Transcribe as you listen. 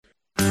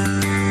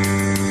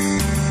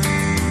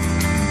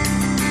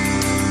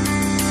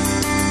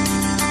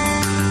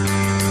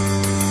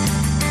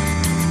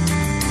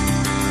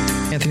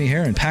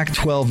and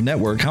Pac-12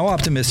 Network. How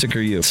optimistic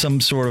are you?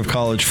 Some sort of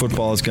college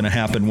football is going to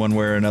happen one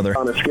way or another.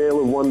 On a scale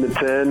of 1 to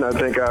 10, I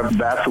think I've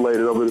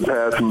vacillated over the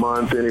past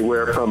month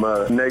anywhere from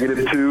a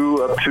 -2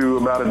 up to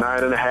about a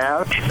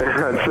 9.5.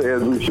 And I'd say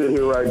as we sit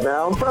here right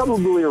now,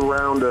 probably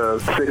around a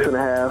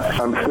 6.5.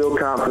 I'm still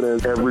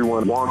confident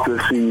everyone wants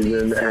this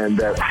season and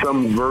that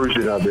some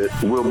version of it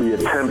will be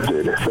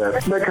attempted.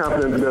 That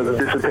confidence does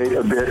dissipate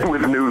a bit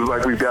with news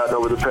like we've gotten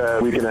over the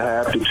past week and a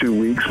half to 2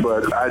 weeks,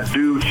 but I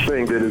do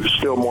think that it's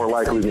still more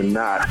likely than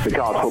not the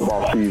college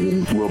football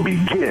season will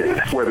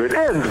begin. Whether it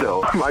ends,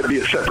 though, might be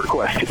a separate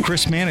question.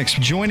 Chris Mannix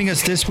joining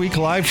us this week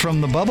live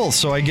from the bubble.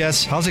 So I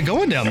guess, how's it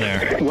going down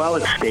there? Well,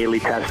 it's daily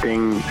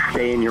testing.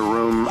 Stay in your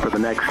room for the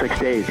next 6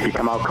 days. If you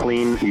come out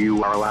clean,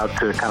 you are allowed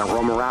to kind of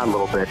roam around a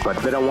little bit,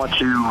 but they don't want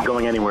you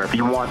going anywhere. If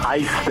you want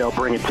ice, they'll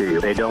bring it to you.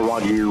 They don't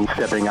want you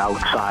stepping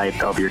outside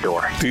of your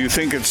door. Do you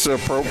think it's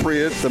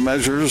appropriate, the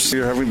measures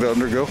you're having to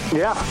undergo?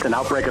 Yeah, an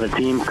outbreak on a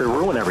team could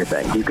ruin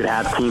everything. You could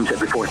have teams that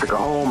be forced to go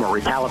home or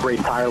recalibrate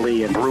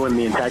entirely and ruin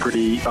the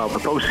integrity of the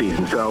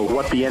postseason. So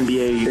what the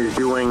NBA is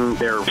doing,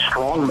 they're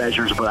strong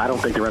measures, but I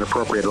don't think they're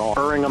inappropriate at all.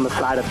 Erring on the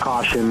side of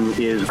caution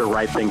is the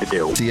right thing to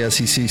do. The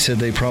SEC said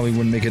they probably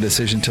wouldn't make a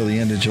decision until the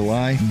end of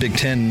July. Big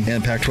Ten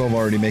and Pac-12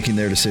 already making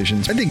their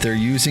decisions. I think they're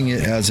using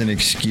it as an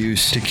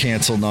excuse to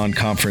cancel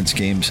non-conference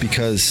games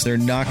because they're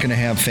not going to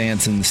have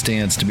fans in the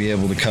stands to be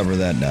able to cover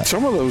that nut.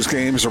 Some of those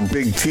games are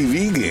big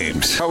TV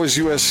games. How is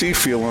USC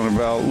feeling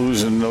about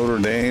losing Notre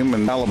Dame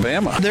and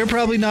Alabama? They're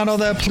probably not all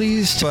that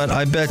pleased, but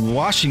I bet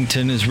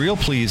Washington is real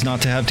pleased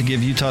not to have to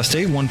give Utah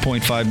State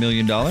 $1.5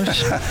 million.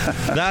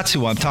 That's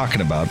who I'm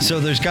talking about. So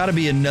there's got to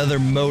be another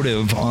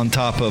motive on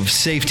top of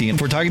safety. And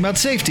if we're talking about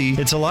safety,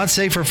 it's a lot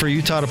safer for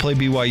Utah to play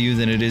BYU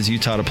than it is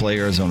Utah to play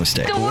Arizona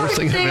State. The worst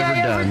thing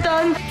I've ever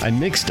done. I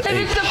mixed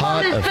a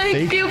pot of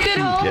fake puke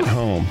at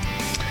home.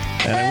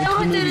 And I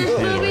went to the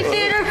movie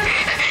theater.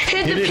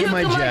 Hid it in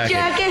my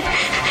jacket.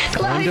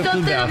 Climbed up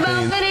the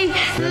balcony.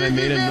 Then I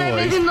made a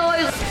noise.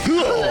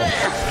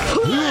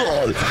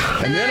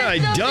 And then I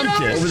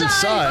dumped it over the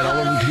side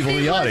all over the people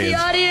in the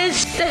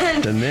audience.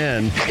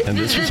 And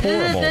this was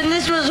horrible. And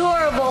this was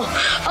horrible.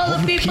 All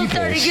the people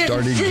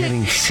started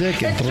getting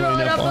sick and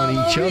throwing up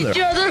on each other.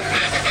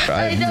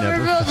 I've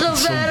never felt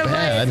so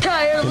bad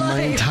in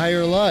my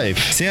entire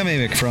life. Sam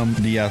Amick from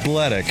The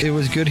Athletic. It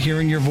was good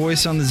hearing your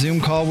voice on the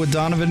Zoom call with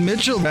Donovan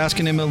Mitchell,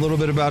 asking him a little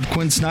bit about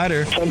Quinn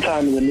Snyder.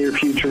 Sometime in the near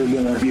future, we're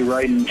going to be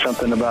writing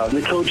something about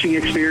the coaching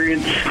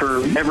experience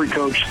for every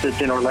coach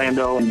that's in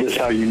Orlando and just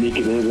how unique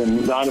it is.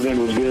 And Donovan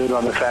was good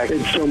on the fact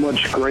it's so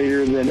much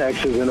greater than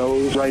X's and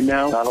O's right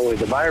now. Not only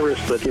the virus,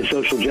 but the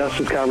social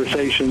justice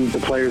conversations the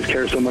players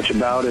care so much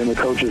about and the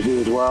coaches do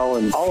as well.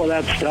 And all of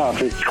that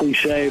stuff, it's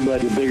cliche,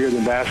 but the bigger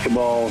than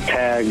basketball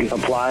tag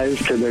applies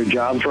to their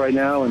jobs right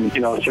now. And,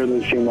 it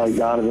certainly seemed like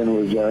Donovan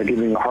was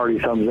giving a hearty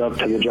thumbs up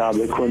to the job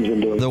that Quinn's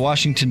been doing. The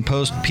Washington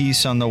Post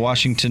piece on the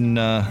Washington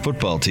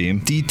football team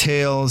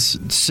details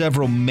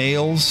several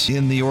males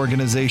in the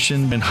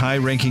organization in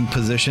high-ranking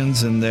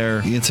positions and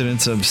their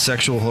incidents of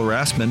sexual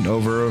harassment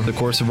over the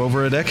course of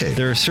over a decade.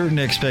 There are certain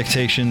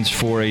expectations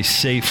for a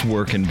safe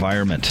work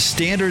environment,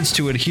 standards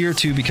to adhere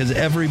to because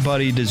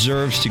everybody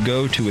deserves to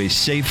go to a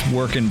safe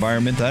work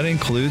environment. That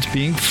includes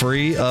being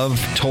free of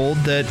told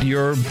that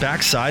your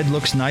backside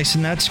looks nice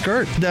in that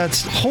skirt.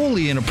 That's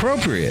wholly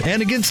inappropriate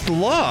and against the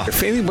law.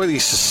 If anybody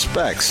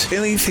suspects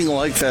anything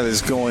like that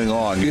is going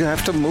on, you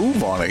have to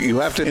move on it. You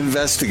have to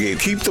investigate.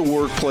 Keep the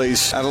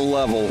workplace at a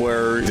level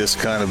where this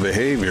kind of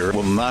behavior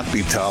will not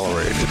be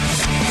tolerated.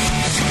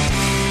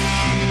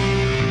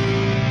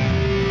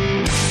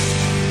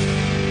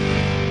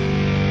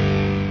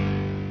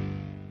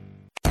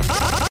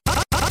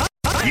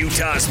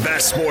 Utah's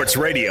best sports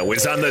radio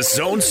is on the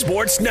Zone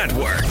Sports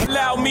Network.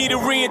 Allow me to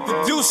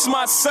reintroduce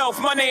myself.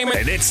 My name is...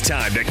 And it's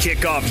time to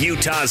kick off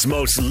Utah's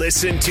most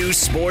listened to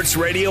sports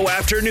radio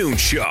afternoon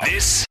show.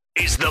 This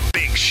is The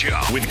Big Show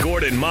with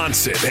Gordon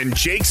Monson and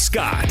Jake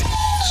Scott.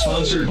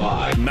 Sponsored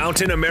by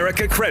Mountain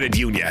America Credit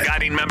Union,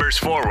 guiding members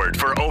forward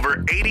for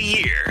over 80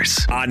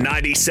 years. On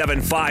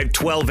 97.5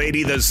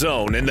 1280 The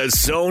Zone and the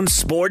Zone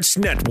Sports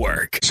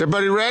Network. Is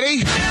everybody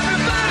ready?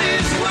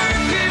 Everybody's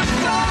working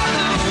for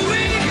the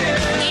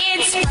weekend.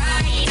 It's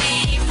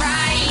Friday,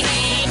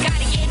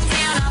 gotta get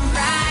down on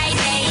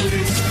Friday.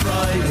 It's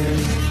Friday,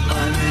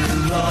 I'm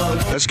in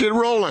love. Let's get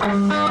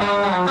rolling.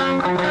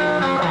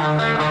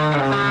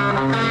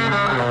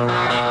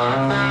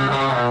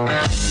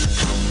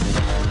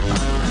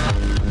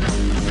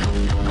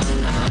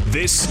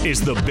 This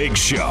is The Big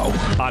Show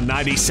on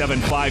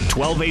 97.5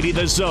 1280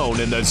 The Zone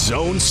and the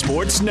Zone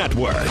Sports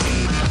Network.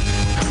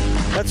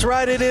 That's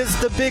right, it is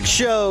The Big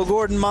Show.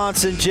 Gordon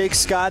Monson, Jake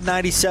Scott,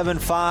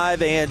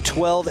 97.5 and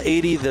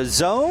 1280 The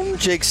Zone.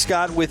 Jake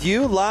Scott with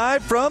you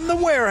live from the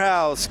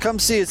warehouse. Come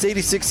see us,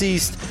 86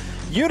 East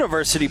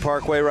University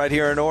Parkway right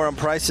here in Orem.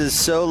 Prices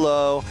so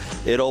low,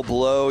 it'll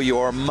blow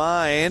your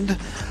mind.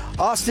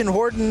 Austin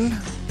Horton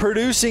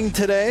producing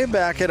today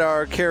back at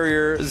our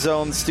Carrier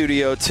Zone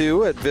Studio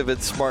 2 at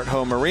Vivid Smart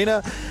Home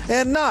Arena.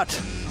 And not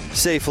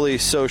safely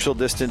social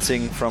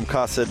distancing from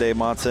Casa de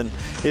Monson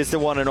is the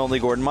one and only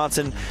Gordon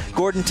Monson.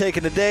 Gordon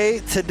taking a day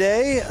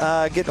today,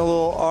 getting a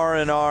little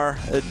R&R,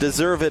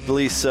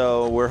 deservedly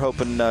so. We're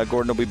hoping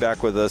Gordon will be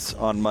back with us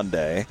on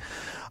Monday.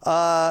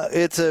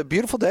 It's a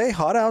beautiful day,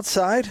 hot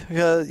outside.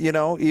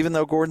 Even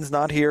though Gordon's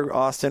not here,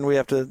 Austin, we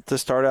have to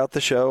start out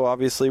the show,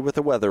 obviously, with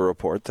a weather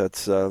report.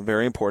 That's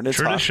very important. It's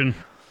tradition.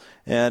 Hot.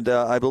 And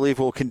I believe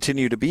will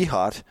continue to be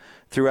hot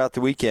throughout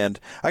the weekend.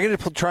 I'm going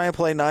to try and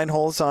play 9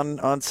 holes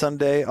on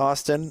Sunday,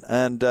 Austin.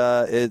 And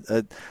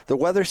the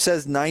weather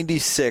says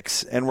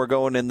 96, and we're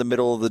going in the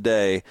middle of the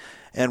day.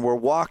 And we're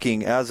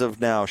walking as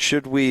of now.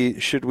 Should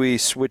we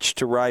switch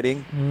to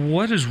riding?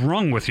 What is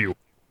wrong with you?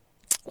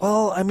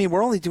 Well, I mean,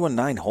 we're only doing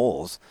 9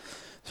 holes.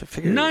 So I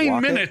figured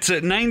 9 minutes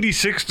at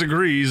 96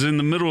 degrees in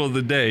the middle of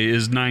the day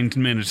is 9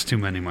 minutes too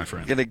many, my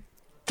friend.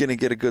 Gonna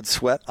get a good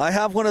sweat. I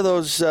have one of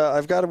those.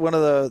 I've got one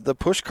of the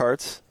push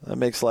carts that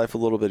makes life a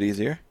little bit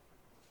easier.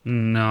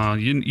 No,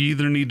 you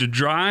either need to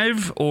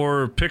drive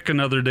or pick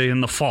another day in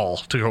the fall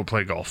to go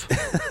play golf.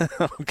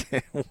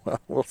 Okay,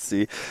 well, we'll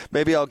see.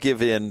 Maybe I'll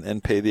give in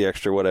and pay the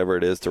extra whatever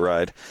it is to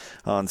ride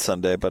on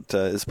Sunday. But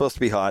it's supposed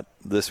to be hot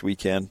this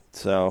weekend,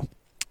 so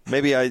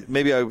maybe I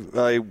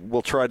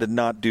will try to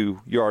not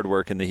do yard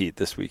work in the heat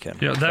this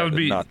weekend. Yeah, that would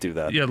be not do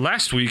that. Yeah,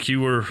 last week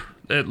you were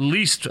at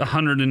least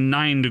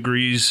 109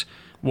 degrees.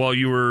 While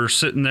you were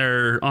sitting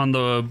there on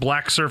the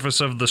black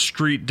surface of the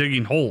street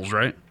digging holes,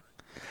 right?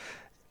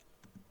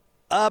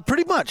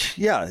 Pretty much,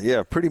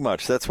 yeah, pretty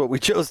much. That's what we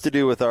chose to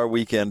do with our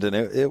weekend, and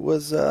it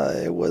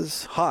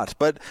was hot.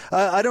 But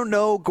I don't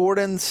know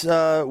Gordon's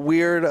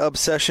weird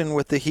obsession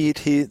with the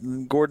heat.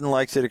 Gordon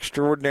likes it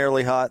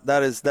extraordinarily hot.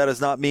 That is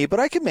not me, but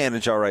I can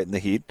manage all right in the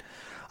heat.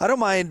 I don't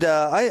mind.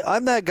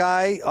 I'm that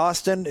guy,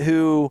 Austin,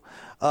 who.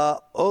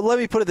 Let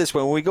me put it this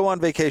way. When we go on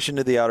vacation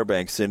to the Outer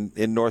Banks in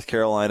North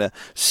Carolina,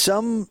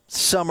 some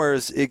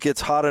summers it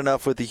gets hot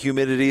enough with the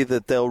humidity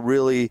that they'll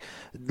really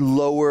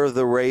lower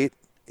the rate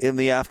in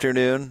the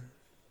afternoon,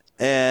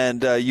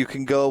 and you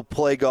can go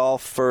play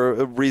golf for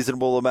a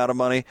reasonable amount of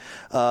money,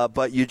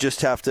 but you just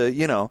have to,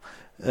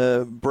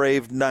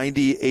 brave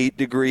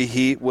 98-degree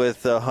heat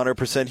with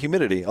 100%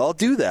 humidity. I'll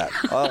do that.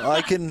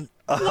 I can.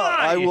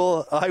 I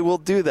will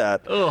do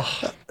that.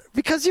 Ugh.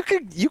 Because you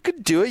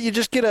could do it. You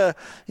just get a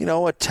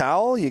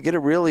towel, you get it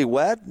really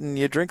wet, and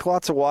you drink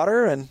lots of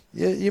water, and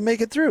you make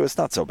it through. It's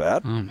not so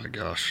bad. Oh my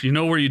gosh! You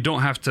know where you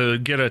don't have to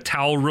get a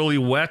towel really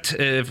wet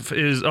if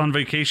is on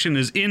vacation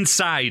is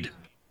inside.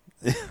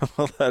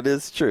 Well, that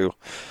is true.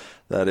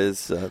 That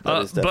is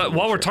definitely but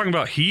while true. we're talking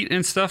about heat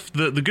and stuff,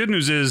 the good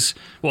news is,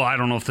 well, I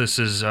don't know if this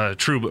is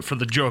true, but for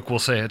the joke, we'll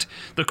say it.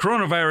 The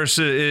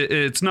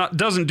coronavirus,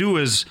 doesn't do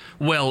as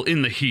well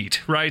in the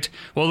heat, right?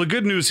 Well, the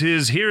good news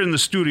is here in the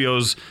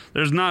studios,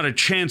 there's not a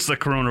chance the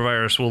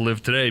coronavirus will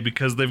live today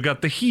because they've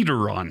got the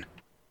heater on.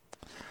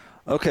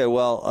 Okay,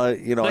 well,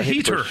 the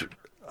heater.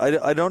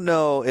 I don't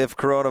know if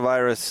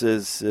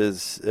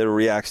coronavirus it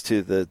reacts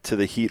to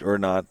the heat or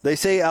not. They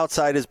say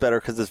outside is better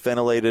because it's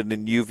ventilated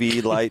and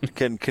UV light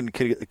can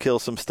kill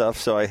some stuff.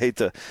 So I hate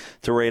to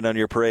rain on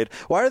your parade.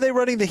 Why are they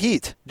running the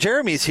heat?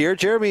 Jeremy's here.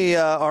 Jeremy,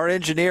 our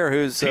engineer,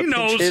 who's he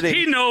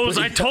knows.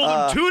 I told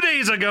him 2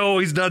 days ago.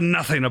 He's done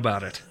nothing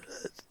about it.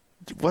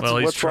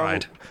 What's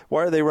tried. Wrong?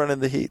 Why are they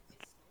running the heat?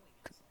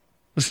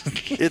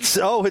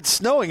 It's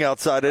snowing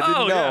outside. I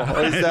didn't know.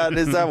 Yeah.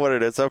 Is that what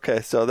it is?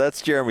 Okay, so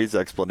that's Jeremy's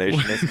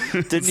explanation.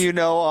 Didn't you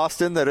know,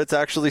 Austin, that it's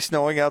actually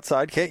snowing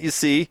outside? Can't you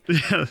see?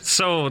 Yeah.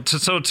 So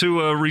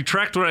to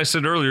retract what I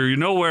said earlier, you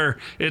know where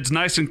it's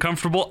nice and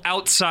comfortable?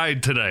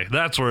 Outside today.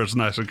 That's where it's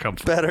nice and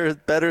comfortable.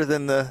 Better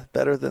than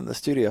the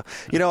studio.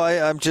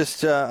 I'm just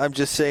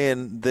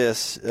saying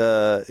this.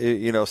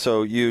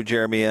 So you,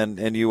 Jeremy,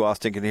 and you,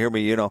 Austin, can hear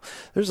me.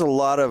 There's a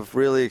lot of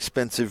really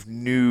expensive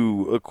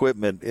new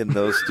equipment in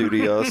those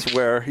studios.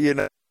 Where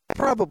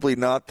probably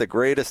not the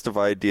greatest of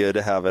idea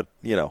to have it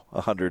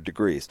 100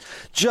 degrees.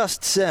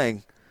 Just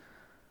saying.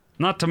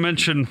 Not to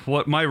mention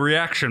what my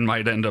reaction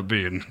might end up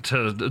being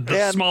to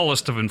the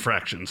smallest of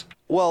infractions.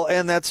 Well,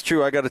 and that's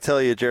true. I got to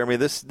tell you, Jeremy,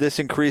 this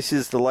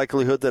increases the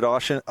likelihood that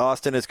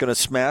Austin is going to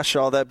smash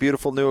all that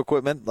beautiful new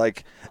equipment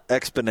like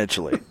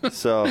exponentially.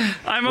 So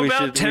I'm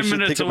about 10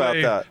 minutes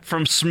away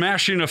from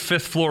smashing a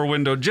 5th floor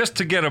window just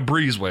to get a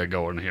breezeway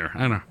going here.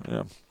 I know.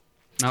 Yeah.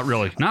 Not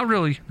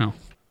really. No.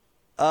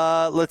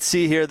 Let's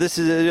see here. This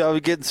is I'm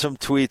getting some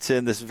tweets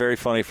in. This is very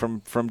funny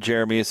from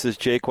Jeremy. It says,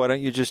 Jake, why don't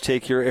you just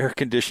take your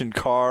air-conditioned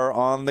car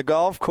on the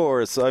golf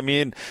course? I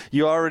mean,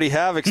 you already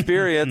have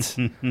experience.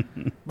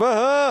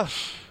 For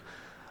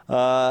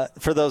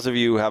those of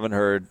you who haven't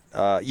heard,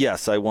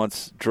 yes, I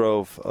once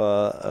drove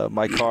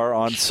my car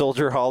on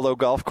Soldier Hollow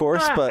Golf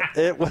Course, but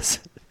it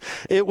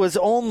was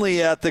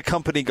only at the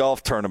company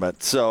golf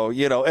tournament. So,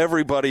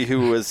 everybody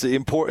whose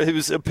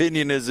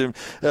opinion is,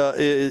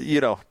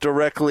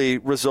 directly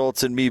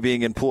results in me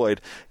being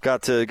employed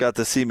got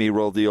to see me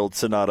roll the old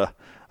Sonata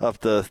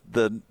up the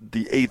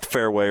 8th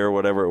fairway or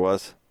whatever it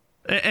was.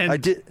 And I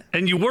did.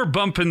 And you were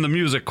bumping the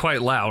music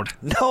quite loud.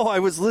 No, I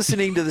was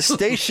listening to the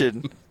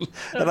station,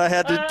 and I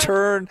had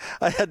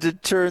to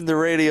turn the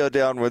radio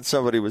down when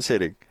somebody was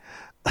hitting.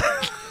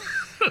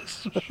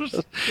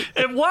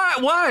 And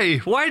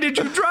why did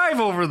you drive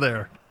over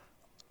there?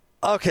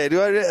 Okay,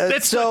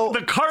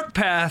 The cart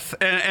path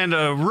and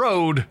a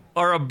road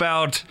are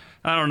about,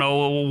 I don't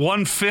know,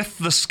 1/5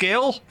 the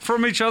scale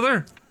from each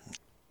other.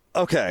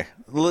 Okay,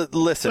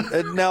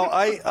 listen. Now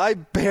I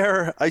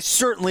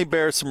certainly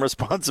bear some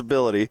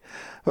responsibility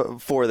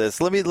for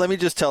this. Let me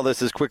just tell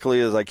this as quickly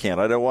as I can.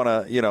 I don't want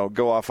to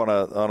go off on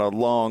a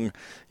long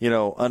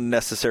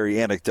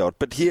unnecessary anecdote.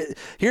 But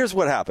here's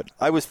what happened.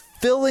 I was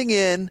filling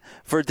in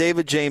for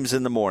David James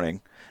in the morning.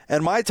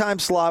 And my time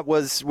slot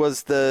was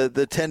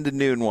the 10 to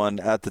noon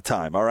one at the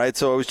time, all right?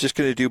 So I was just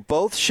going to do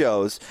both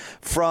shows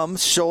from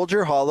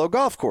Soldier Hollow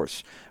Golf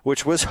Course,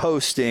 which was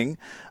hosting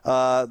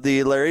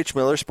the Larry H.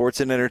 Miller Sports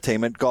and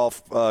Entertainment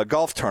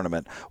golf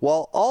tournament,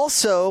 while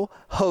also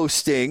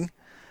hosting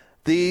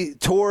the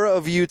Tour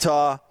of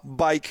Utah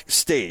bike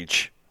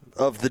stage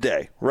of the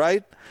day,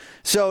 right?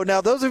 So now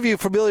those of you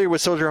familiar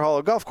with Soldier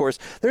Hollow Golf Course,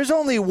 there's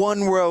only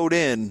one road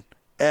in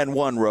and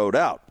one road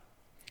out.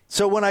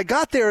 So when I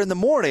got there in the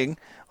morning,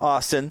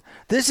 Austin,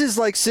 this is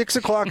like 6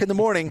 o'clock in the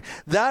morning.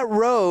 That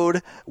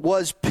road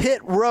was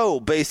pit row,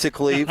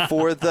 basically,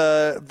 for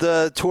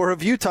the Tour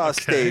of Utah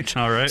stage.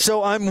 All right.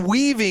 So I'm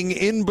weaving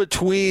in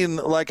between,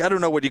 like, I don't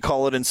know what you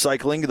call it in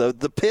cycling,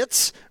 the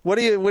pits. What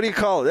do you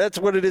call it? That's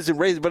what it is in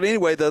racing. But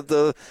anyway,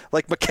 the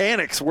like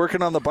mechanics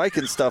working on the bike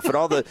and stuff, and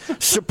all the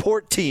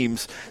support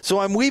teams. So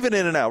I'm weaving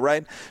in and out,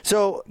 right?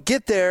 So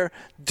get there,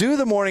 do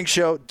the morning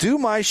show, do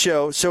my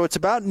show. So it's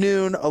about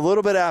noon, a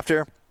little bit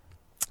after.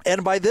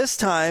 And by this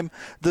time,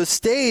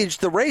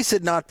 the race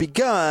had not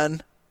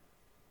begun.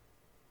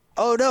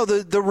 Oh, no,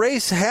 the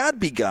race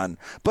had begun.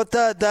 But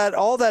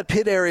all that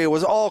pit area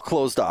was all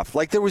closed off.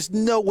 Like, there was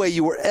no way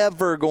you were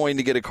ever going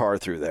to get a car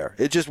through there.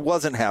 It just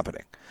wasn't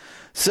happening.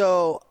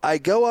 So I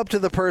go up to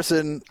the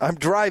person I'm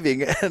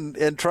driving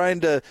and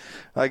trying to,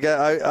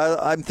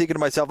 I'm thinking to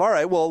myself, all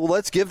right, well,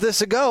 let's give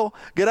this a go.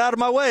 Get out of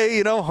my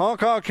way,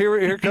 honk, honk,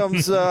 here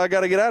comes, I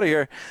got to get out of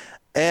here.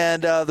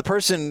 And the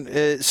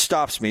person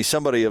stops me,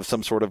 somebody of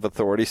some sort of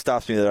authority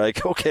stops me. They're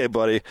like, okay,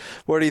 buddy,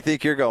 where do you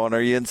think you're going?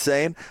 Are you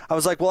insane? I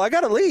was like, well, I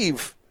got to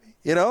leave.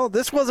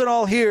 This wasn't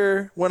all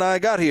here when I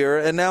got here,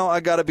 and now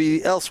I got to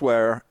be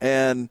elsewhere,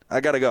 and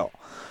I got to go.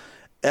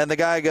 And the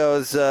guy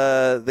goes,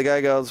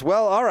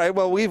 well, all right,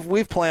 well,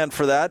 we've planned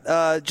for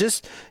that.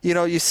 Just,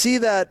 you see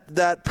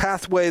that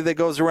pathway that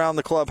goes around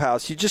the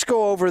clubhouse. You just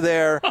go over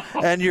there,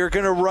 and you're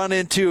going to run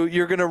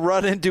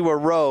into a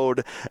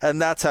road,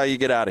 and that's how you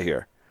get out of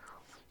here.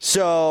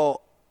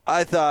 So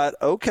I thought,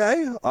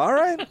 okay, all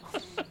right.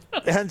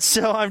 And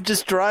so I'm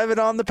just driving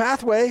on the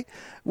pathway,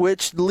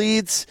 which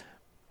leads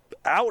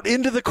out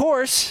into the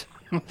course.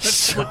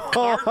 So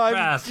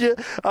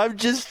I'm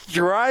just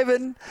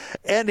driving,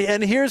 and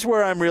here's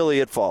where I'm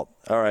really at fault.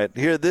 All right,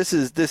 this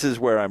is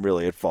where I'm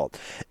really at fault.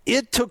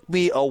 It took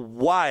me a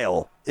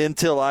while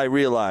until I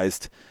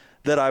realized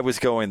that I was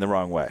going the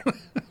wrong way.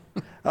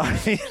 I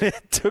mean,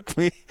 it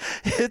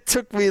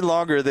took me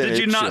longer than it should.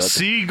 Did you not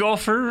see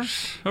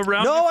golfers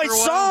around? No, I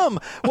saw them.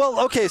 Well,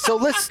 okay, so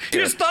let's.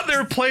 You just thought they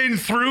were playing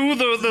through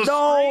the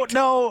street?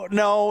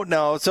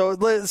 No.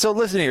 So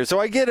listen here. So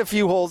I get a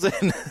few holes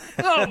in.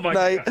 Oh my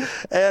God.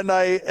 And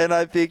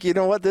I think, you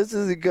know what, this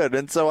isn't good.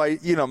 And so I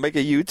make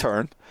a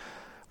U-turn.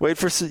 Wait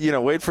for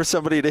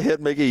somebody to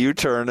make a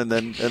U-turn, and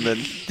then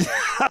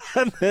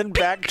and then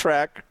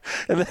backtrack,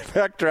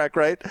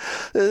 right?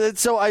 And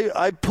so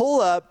I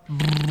pull up,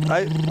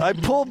 I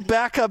pull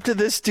back up to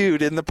this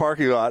dude in the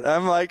parking lot.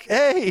 I'm like,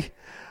 hey,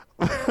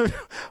 I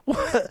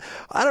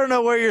don't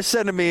know where you're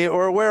sending me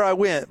or where I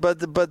went,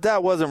 but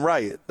that wasn't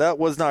right. That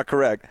was not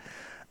correct.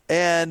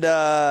 And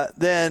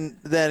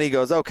then he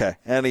goes, okay.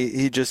 And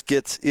he just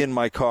gets in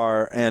my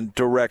car and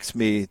directs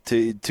me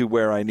to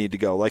where I need to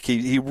go. Like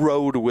he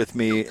rode with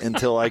me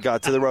until I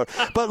got to the road.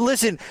 But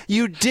listen,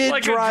 you did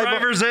like drive. Like a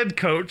driver's ed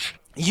coach.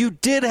 You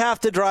did have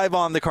to drive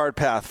on the cart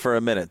path for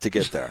a minute to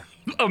get there.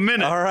 A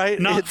minute. All right.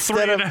 Not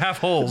 3.5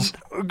 holes.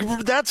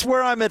 That's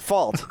where I'm at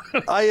fault.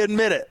 I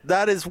admit it.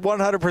 That is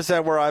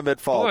 100% where I'm at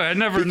fault. Boy, I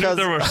never knew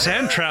there were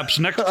sand traps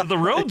next to the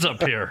roads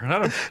up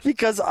here.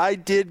 Because I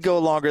did go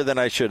longer than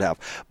I should have.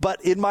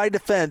 But in my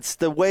defense,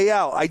 the way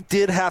out, I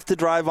did have to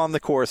drive on the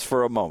course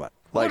for a moment.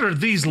 What are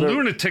these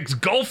lunatics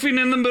golfing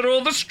in the middle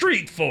of the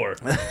street for?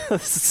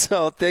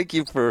 So thank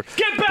you for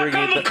get back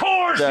on the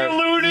course, you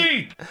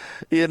loony!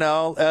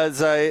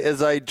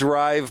 As I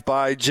drive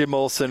by Jim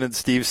Olsen and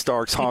Steve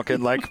Starks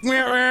honking like,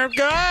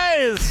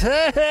 guys,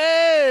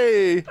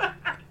 hey!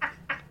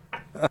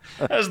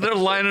 As they're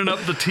lining up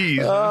the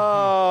tees.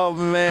 Oh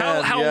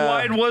man! How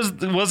wide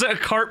was it? A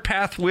cart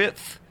path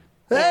width?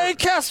 Hey,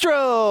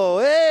 Castro!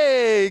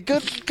 Hey,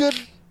 good.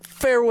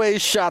 Fairway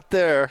shot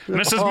there.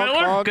 Mrs.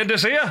 Miller, good to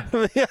see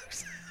you.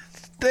 Yes.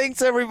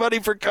 Thanks, everybody,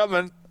 for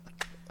coming.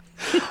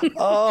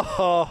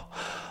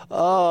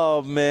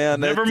 Oh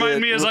man! Never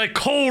mind me as I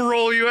coal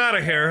roll you out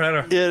of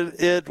here.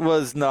 It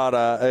was not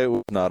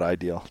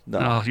ideal.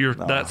 No,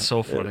 that's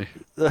so funny.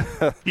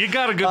 You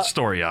got a good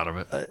story out of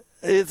it.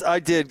 I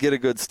did get a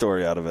good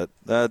story out of it.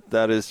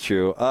 That is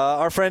true.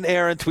 Our friend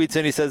Aaron tweets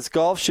in. He says,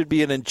 golf should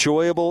be an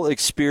enjoyable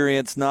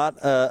experience, not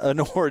an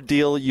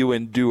ordeal you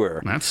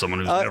endure. That's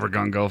someone who's never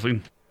gone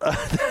golfing.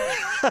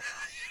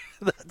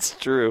 That's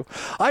true.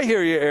 I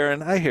hear you,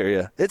 Aaron. I hear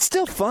you. It's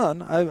still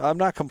fun. I'm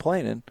not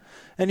complaining.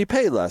 And you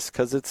pay less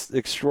because it's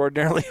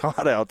extraordinarily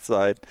hot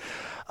outside.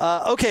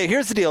 Okay,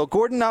 here's the deal.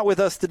 Gordon not with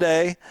us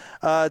today,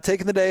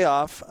 taking the day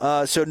off.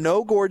 So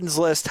no Gordon's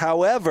list.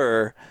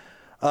 However,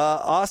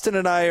 Austin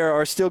and I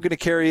are still going to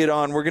carry it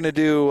on. We're going to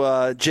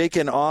do Jake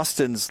and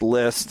Austin's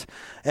list.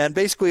 And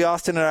basically,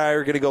 Austin and I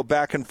are going to go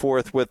back and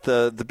forth with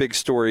the big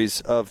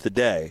stories of the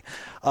day.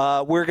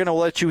 We're going to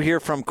let you hear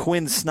from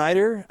Quinn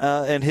Snyder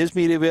and his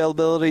media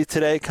availability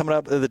today, coming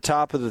up at the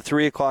top of the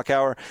 3 o'clock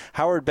hour.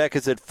 Howard Beck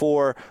is at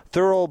 4.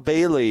 Thurl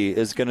Bailey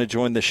is going to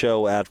join the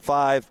show at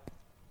 5.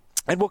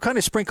 And we'll kind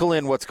of sprinkle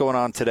in what's going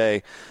on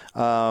today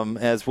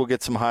as we'll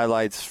get some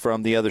highlights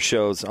from the other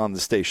shows on the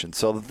station.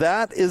 So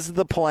that is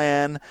the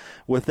plan.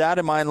 With that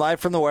in mind, live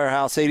from the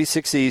warehouse,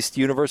 86 East,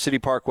 University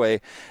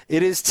Parkway,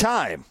 it is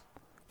time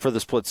for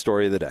the split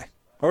story of the day.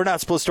 Or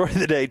not split story of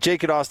the day,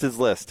 Jake and Austin's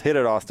list. Hit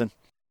it, Austin.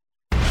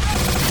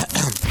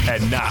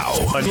 And now,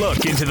 a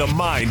look into the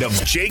mind of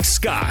Jake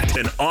Scott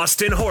and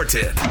Austin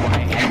Horton.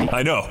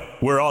 I know,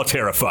 we're all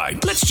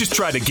terrified. Let's just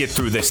try to get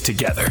through this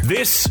together.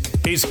 This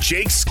is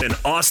Jake's and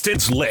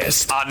Austin's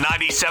list on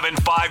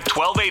 97.5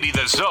 1280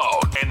 The Zone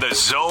and The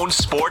Zone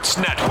Sports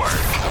Network.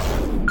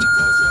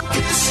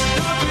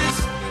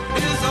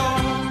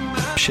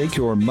 Shake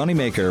your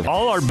moneymaker.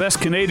 All our best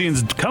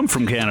Canadians come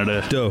from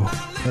Canada. Doe,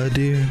 a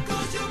deer,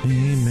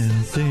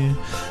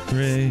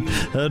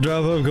 a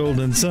drop of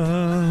golden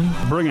sun.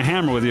 Bring a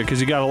hammer with you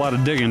because you got a lot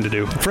of digging to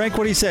do. Frank,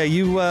 what do you say?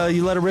 You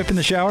let it rip in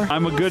the shower?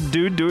 I'm a good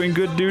dude doing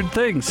good dude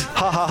things.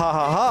 Ha ha ha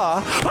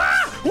ha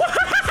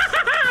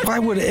ha. Why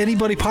would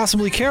anybody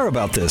possibly care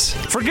about this?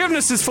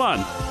 Forgiveness is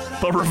fun,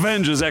 but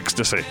revenge is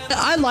ecstasy.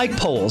 I like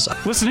polls.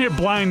 Listen here,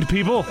 blind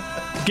people.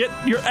 Get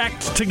your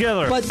act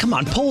together. But come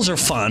on, polls are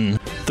fun.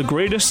 The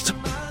greatest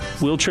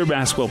wheelchair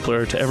basketball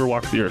player to ever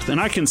walk the earth.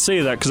 And I can say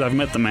that because I've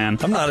met the man.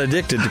 I'm not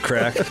addicted to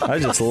crack. I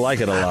just like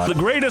it a lot. The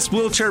greatest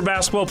wheelchair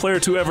basketball player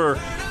to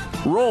ever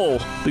roll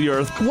the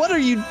earth. What are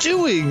you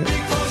doing?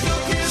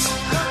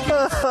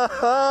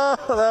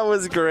 That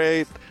was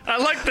great. I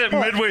like that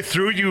midway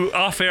through you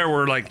off air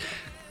were like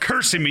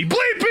cursing me. Bleep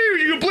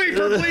you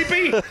bleeper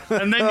bleepy.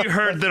 And then you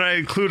heard that I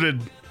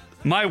included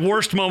my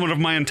worst moment of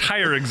my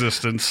entire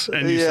existence.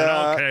 And you said,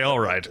 okay, all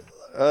right.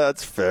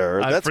 That's fair.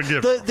 I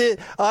forgive.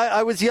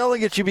 I was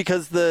yelling at you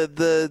because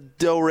the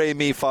do re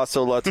mi fa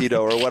sol la ti do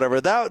or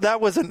whatever. That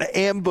was an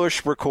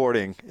ambush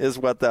recording, is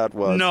what that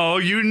was. No,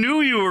 you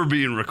knew you were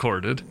being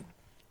recorded.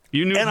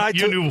 You knew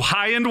knew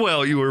high and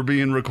well you were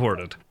being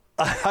recorded.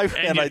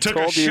 And you took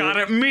a shot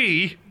at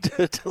me.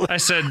 I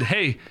said,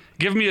 "Hey,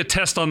 give me a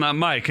test on that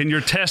mic." And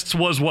your test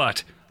was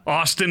what?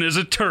 Austin is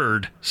a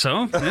turd.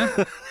 So,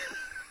 yeah.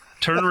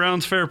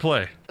 Turnaround's fair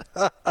play.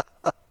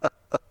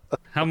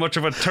 How much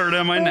of a turd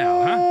am I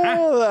now?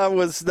 Huh?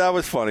 That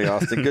was funny,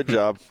 Austin. Good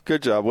job.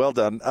 Good job. Well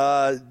done.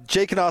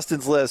 Jake and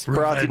Austin's list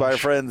brought to you by our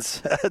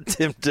friends at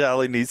Tim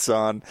Daly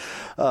Nissan,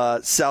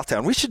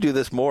 Southtown. We should do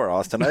this more,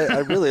 Austin. I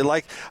really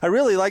like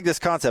this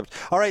concept.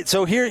 All right,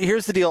 so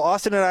here's the deal.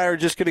 Austin and I are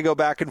just going to go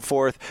back and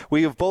forth.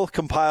 We have both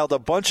compiled a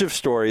bunch of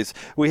stories.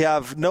 We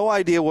have no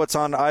idea what's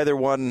on either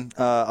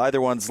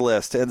one's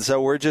list, and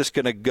so we're just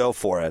going to go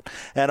for it.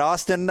 And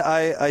Austin,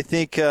 I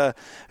think,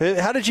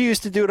 how did you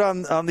used to do it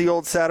on the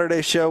old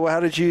Saturday show? How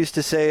did you used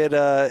to say it?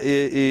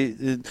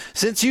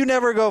 Since you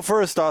never go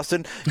first,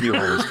 Austin, you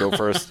always go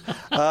first.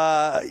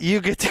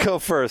 You get to go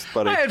first,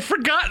 buddy. I had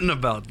forgotten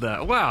about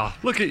that. Wow,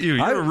 look at you.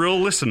 You're a real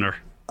listener.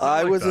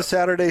 I was a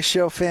Saturday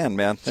show fan,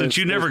 man. Since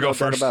you never go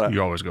first,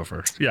 you always go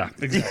first. Yeah,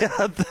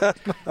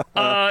 exactly.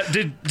 Yeah,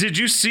 did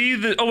you see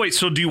the... Oh, wait,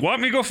 so do you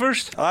want me to go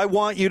first? I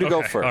want you to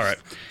go first. All right.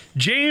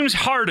 James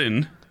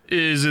Harden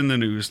is in the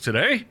news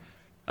today.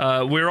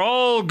 We're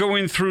all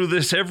going through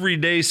this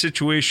everyday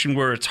situation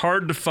where it's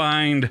hard to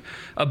find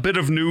a bit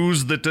of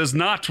news that does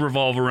not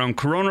revolve around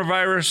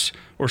coronavirus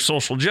or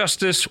social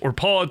justice or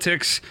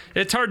politics.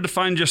 It's hard to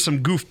find just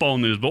some goofball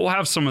news, but we'll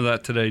have some of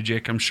that today,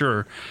 Jake, I'm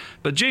sure.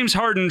 But James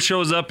Harden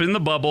shows up in the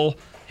bubble.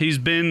 He's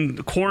been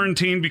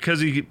quarantined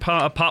because he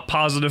popped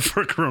positive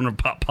for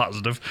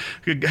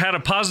had a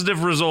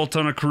positive result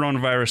on a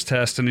coronavirus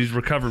test, and he's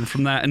recovering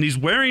from that. And he's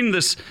wearing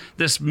this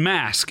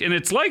mask, and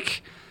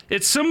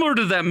it's similar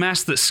to that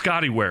mask that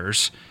Scotty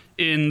wears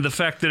in the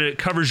fact that it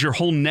covers your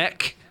whole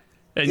neck,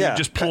 and you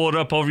just pull it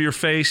up over your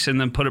face and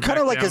then put it back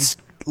down. Kind of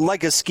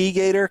like a ski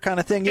gator kind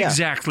of thing, yeah.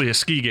 Exactly, a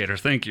ski gator,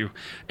 thank you.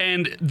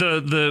 And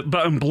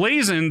but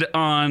emblazoned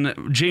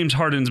on James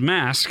Harden's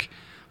mask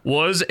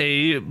was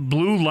a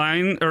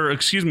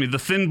the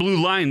thin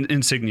blue line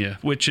insignia,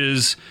 which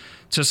is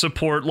to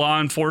support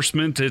law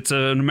enforcement. It's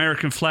an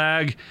American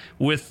flag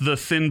with the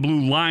thin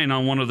blue line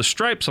on one of the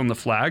stripes on the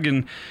flag,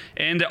 and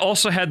it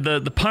also had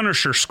the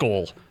Punisher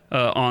skull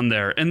on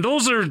there. And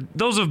those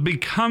have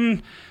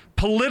become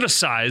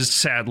politicized,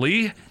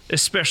 sadly,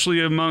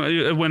 especially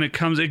when it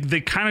comes.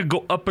 They kind of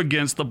go up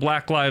against the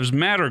Black Lives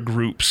Matter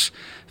groups.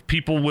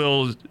 People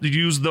will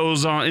use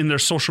those in their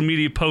social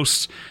media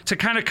posts to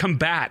kind of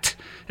combat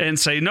and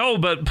say, no,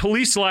 but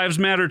police lives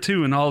matter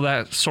too, and all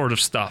that sort of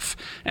stuff.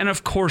 And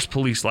of course,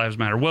 police lives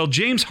matter. Well,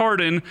 James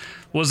Harden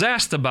was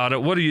asked about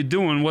it. What are you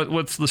doing?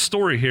 What's the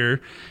story here?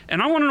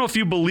 And I want to know if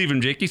you believe him,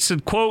 Jake. He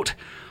said, quote,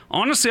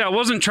 honestly, I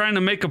wasn't trying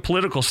to make a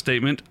political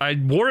statement. I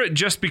wore it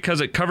just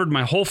because it covered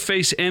my whole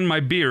face and my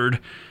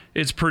beard.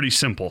 It's pretty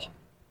simple.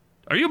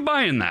 Are you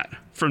buying that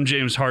from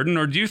James Harden,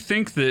 or do you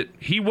think that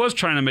he was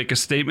trying to make a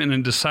statement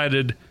and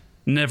decided,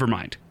 never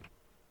mind?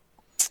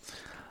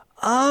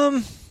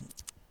 I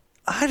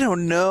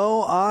don't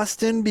know,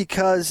 Austin,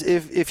 because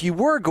if you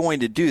were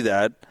going to do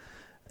that,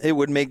 it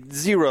would make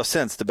zero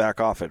sense to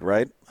back off it,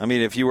 right? I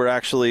mean, if you were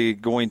actually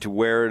going to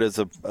wear it as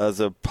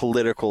a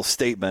political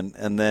statement,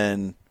 and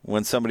then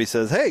when somebody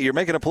says, hey, you're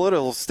making a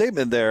political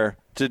statement there,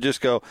 to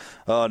just go,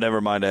 oh,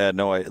 never mind, I had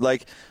no idea.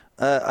 Like,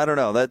 I don't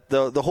know. That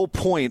the whole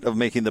point of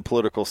making the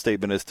political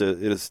statement is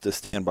to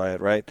stand by it,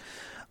 right?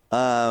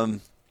 But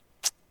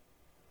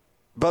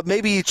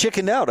maybe you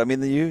chickened out. I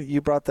mean,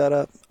 you brought that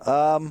up.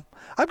 I'm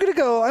gonna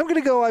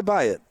go. I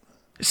buy it.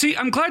 See,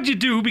 I'm glad you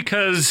do,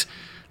 because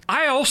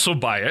I also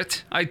buy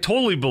it. I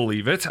totally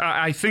believe it.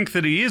 I think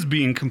that he is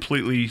being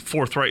completely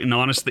forthright and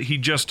honest, that he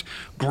just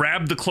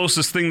grabbed the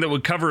closest thing that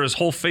would cover his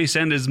whole face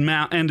and his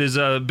mouth and his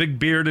big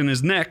beard and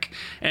his neck,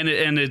 and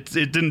it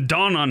didn't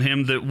dawn on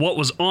him that what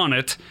was on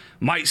it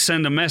might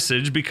send a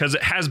message, because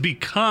it has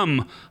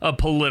become a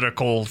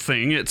political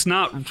thing. It's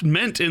not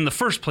meant in the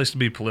first place to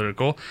be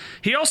political.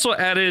 He also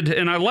added,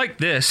 and I like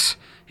this,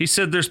 he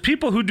said there's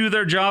people who do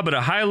their job at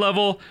a high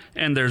level,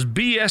 and there's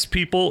BS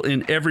people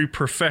in every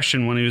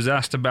profession, when he was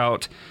asked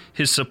about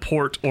his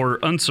support or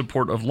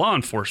unsupport of law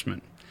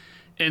enforcement.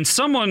 And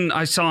someone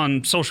I saw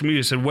on social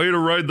media said, way to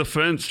ride the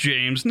fence,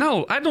 James.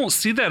 No, I don't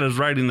see that as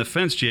riding the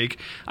fence, Jake.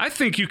 I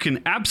think you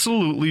can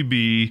absolutely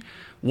be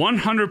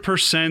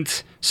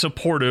 100%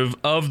 supportive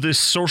of this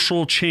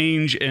social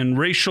change and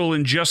racial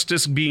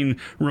injustice being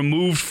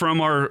removed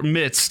from our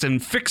midst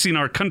and fixing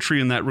our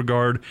country in that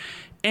regard,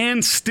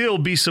 and still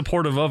be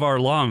supportive of our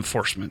law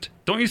enforcement.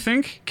 Don't you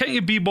think? Can't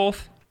you be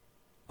both?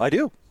 I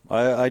do.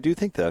 I do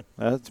think that.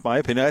 That's my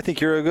opinion. I think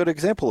you're a good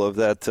example of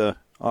that,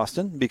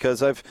 Austin,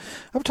 because I've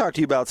talked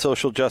to you about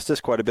social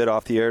justice quite a bit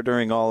off the air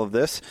during all of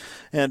this,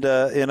 and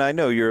I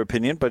know your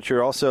opinion, but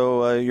you're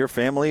also your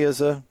family is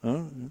a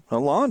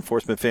law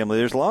enforcement family.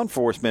 There's law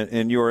enforcement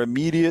in your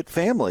immediate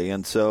family,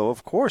 and so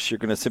of course you're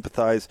going to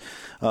sympathize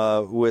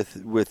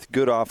with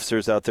good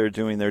officers out there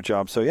doing their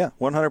job. So yeah,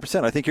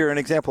 100%. I think you're an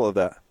example of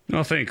that.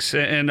 No, thanks.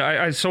 And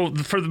I so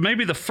for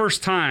maybe the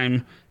first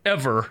time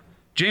ever,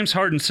 James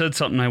Harden said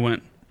something. I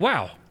went,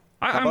 wow.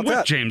 I'm with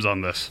that? James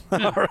on this.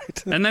 Yeah. All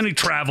right. And then he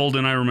traveled,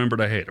 and I remembered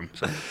I hate him.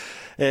 So.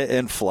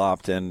 And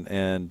flopped and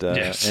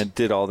yes. And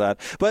did all that.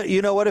 But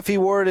you know what? If he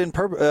wore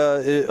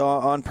it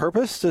on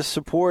purpose to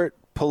support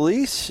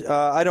police,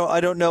 I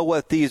don't know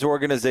what these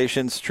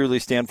organizations truly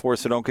stand for,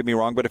 so don't get me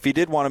wrong. But if he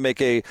did want to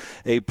make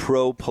a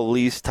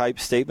pro-police type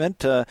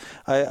statement,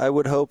 I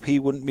would hope he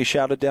wouldn't be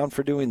shouted down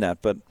for doing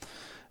that. But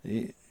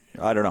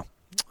I don't know.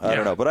 I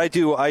don't know, but I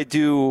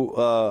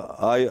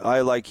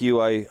like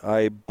you.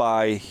 I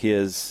buy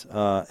his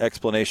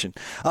explanation.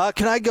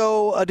 Can I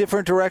go a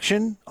different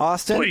direction,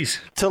 Austin? Please.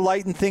 To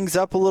lighten things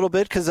up a little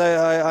bit, because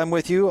I'm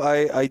with you.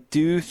 I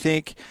do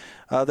think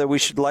that we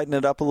should lighten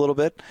it up a little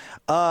bit.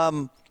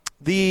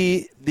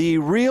 The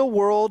Real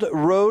World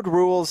Road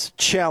Rules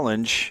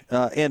Challenge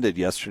ended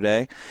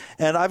yesterday,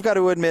 and I've got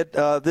to admit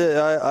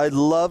I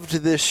loved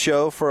this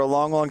show for a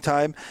long, long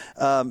time.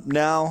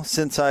 Now,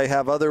 since I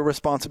have other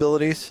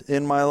responsibilities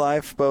in my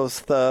life,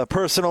 both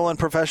personal and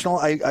professional,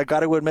 I got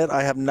to admit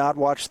I have not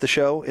watched the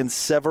show in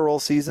several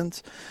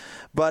seasons.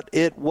 But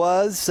it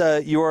was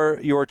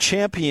your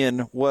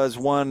champion was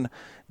one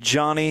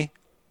Johnny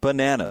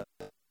Banana,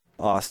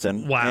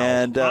 Austin. Wow,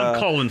 and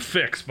I'm calling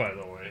fix, by the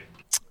way.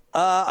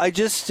 I'm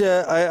just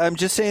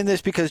saying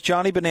this because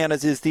Johnny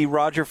Bananas is the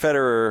Roger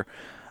Federer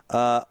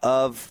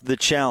of the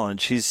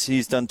challenge.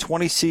 He's done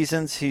 20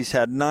 seasons. He's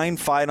had 9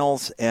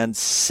 finals and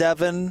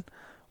 7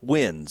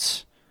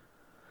 wins.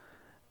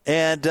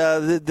 And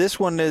this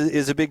one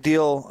is a big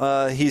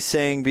deal, he's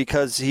saying,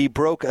 because he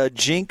broke a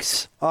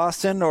jinx,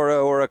 Austin,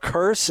 or a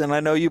curse, and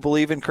I know you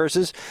believe in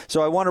curses.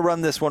 So I want to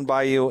run this one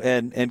by you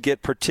and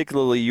get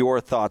particularly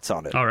your thoughts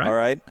on it. All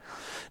right?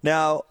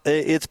 Now,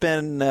 it's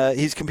been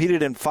he's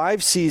competed in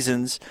 5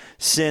 seasons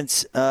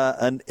since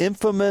an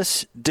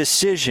infamous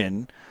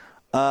decision.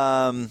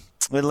 Let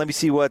me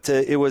see what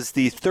it was,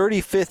 the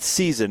 35th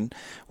season,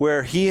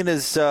 where he and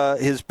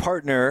his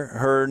partner,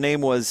 her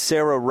name was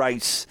Sarah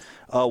Rice,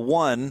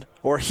 won,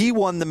 or he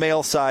won the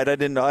male side. I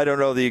don't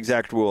know the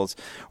exact rules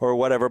or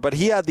whatever, but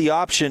he had the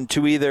option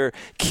to either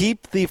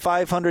keep the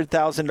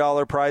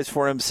 $500,000 prize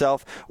for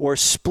himself or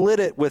split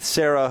it with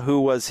Sarah, who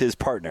was his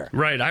partner.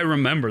 Right, I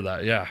remember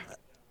that, yeah.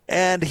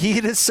 And he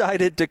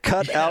decided to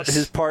cut out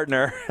his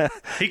partner.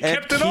 He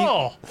kept it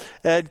all.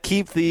 And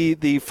keep the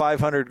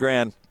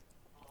 $500,000.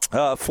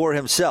 For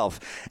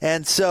himself.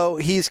 And so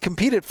he's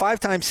competed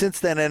 5 times since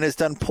then and has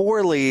done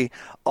poorly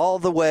all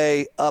the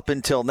way up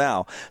until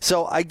now.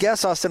 So I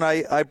guess, Austin,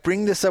 I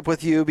bring this up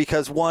with you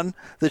because, 1,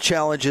 the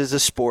challenge is a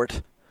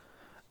sport.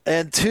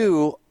 And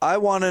 2, I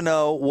want to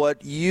know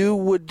what you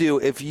would do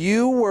if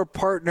you were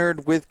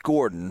partnered with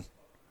Gordon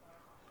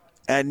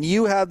and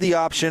you had the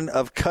option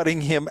of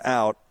cutting him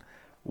out.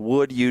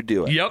 Would you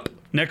do it? Yep.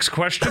 Next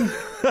question.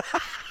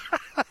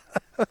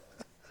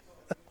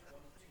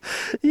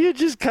 You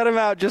just cut him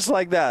out just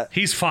like that.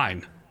 He's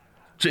fine.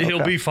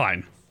 He'll be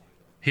fine.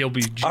 He'll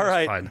be just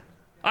fine.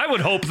 I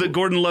would hope that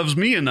Gordon loves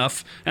me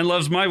enough and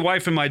loves my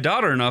wife and my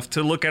daughter enough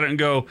to look at it and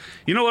go,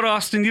 you know what,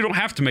 Austin, you don't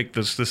have to make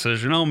this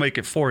decision. I'll make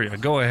it for you.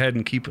 Go ahead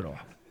and keep it all.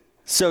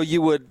 So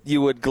you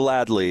would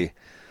gladly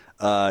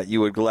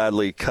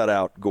cut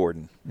out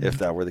Gordon if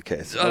that were the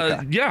case.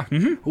 Okay. Yeah.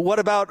 Mm-hmm. What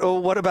about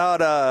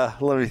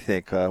let me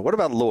think. What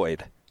about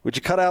Lloyd? Would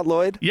you cut out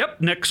Lloyd?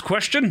 Yep. Next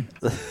question.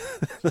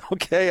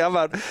 Okay. How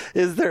about,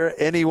 is there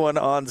anyone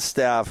on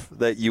staff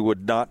that you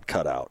would not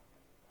cut out?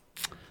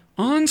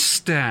 On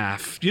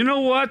staff? You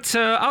know what?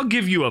 I'll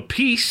give you a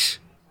piece.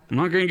 I'm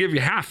not going to give you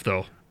half,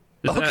 though.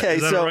 Is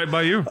that all right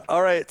by you?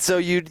 All right. So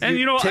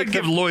I'd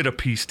give Lloyd a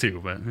piece,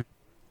 too. But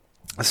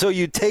so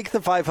you take the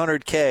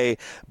 $500K,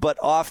 but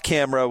off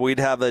camera, we'd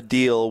have a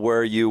deal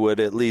where you would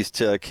at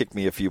least kick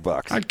me a few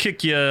bucks. I'd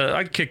kick you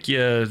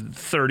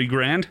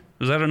 $30,000.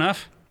 Is that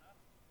enough?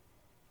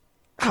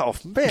 Oh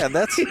man,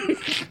 that's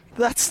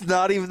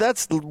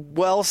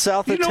well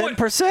south of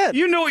 10%.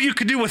 You know what you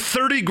could do with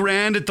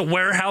 $30,000 at the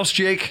warehouse,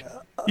 Jake?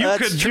 You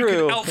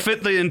could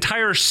outfit the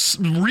entire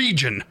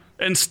region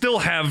and still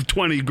have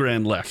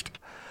 $20,000 left.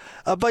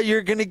 But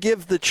you're going to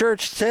give the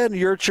church 10,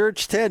 your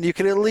church 10. You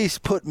could at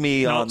least put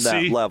me on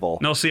that level.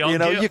 No, see,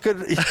 I'll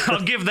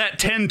give that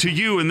 10 to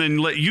you and then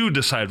let you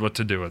decide what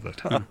to do with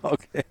it.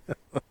 Okay.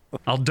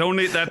 I'll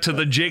donate that to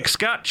the Jake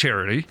Scott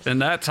charity,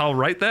 and I'll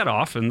write that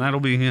off, and that'll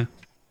be. Yeah.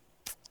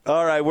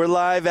 All right, we're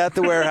live at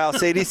the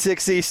warehouse,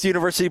 86 East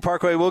University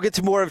Parkway. We'll get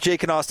to more of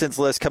Jake and Austin's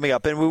list coming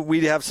up, and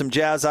we have some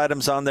Jazz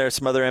items on there,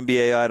 some other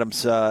NBA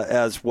items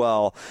as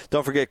well.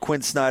 Don't forget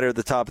Quinn Snyder at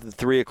the top of the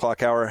 3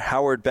 o'clock hour,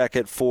 Howard Beck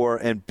at 4,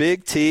 and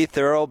Big T,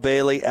 Thurl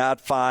Bailey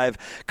at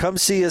 5. Come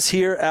see us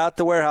here at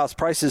the warehouse.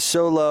 Price is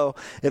so low,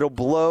 it'll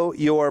blow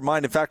your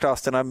mind. In fact,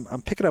 Austin,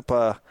 I'm picking up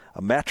a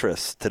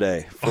mattress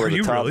today for the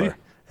toddler. Really?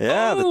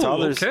 Yeah, the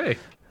toddler's okay.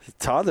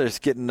 Toddler's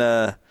getting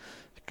a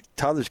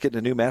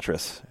new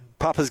mattress.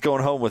 Papa's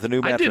going home with a new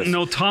mattress. I didn't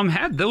know Tom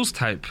had those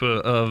type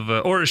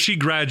of or is she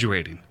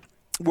graduating?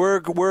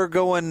 We're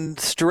going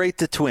straight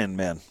to twin,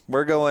 man.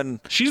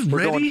 She's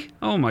ready?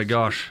 Oh my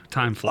gosh,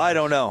 time flies. I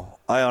don't know.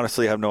 I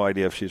honestly have no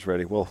idea if she's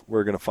ready. Well,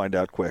 we're going to find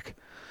out quick.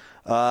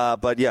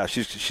 But yeah,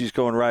 she's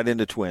going right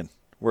into twin.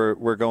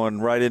 We're going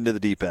right into the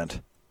deep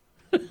end.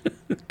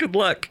 Good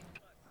luck.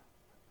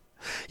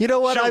 You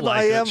know what?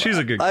 I am. She's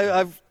a good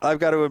girl. I've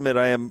got to admit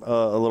I am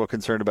a little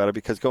concerned about it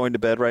because going to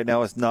bed right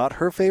now is not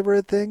her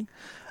favorite thing.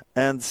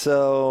 And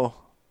so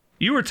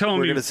we're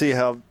going to see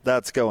how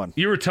that's going.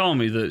 You were telling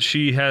me that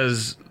she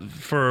has,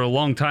 for a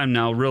long time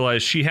now,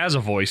 realized she has a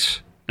voice,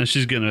 and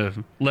she's going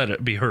to let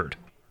it be heard.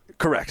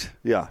 Correct.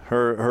 Yeah,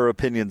 her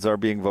opinions are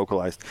being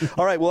vocalized.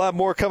 All right, we'll have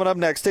more coming up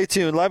next. Stay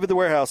tuned. Live at the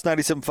warehouse,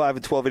 97.5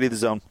 and 1280 The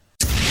Zone.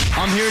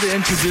 I'm here to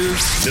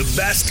introduce the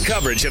best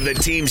coverage of the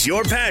teams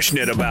you're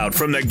passionate about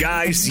from the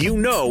guys you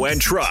know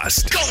and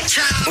trust. Go,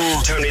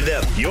 turn it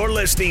up. You're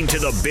listening to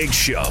The Big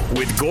Show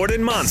with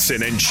Gordon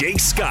Monson and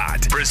Jake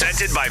Scott.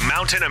 Presented by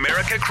Mountain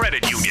America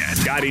Credit Union.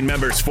 Guiding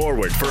members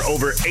forward for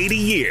over 80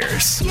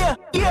 years. Yeah.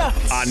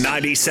 On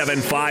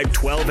 97.5,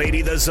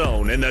 1280 The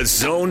Zone and The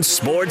Zone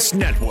Sports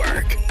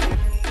Network.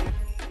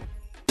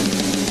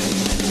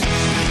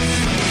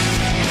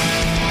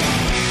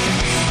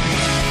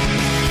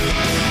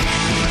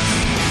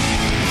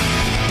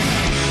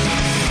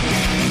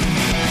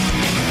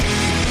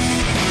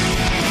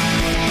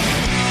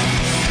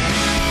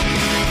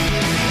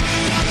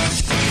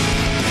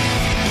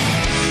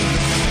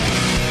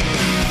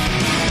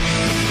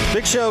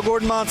 Big Show,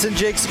 Gordon Monson,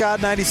 Jake Scott,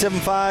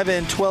 97.5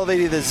 and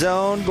 1280 The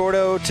Zone.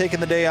 Gordo taking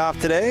the day off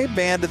today.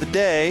 Band of the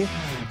day,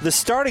 The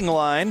Starting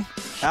Line.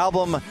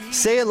 Album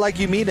Say It Like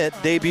You Mean It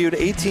debuted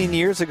 18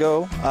 years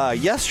ago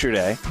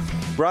yesterday.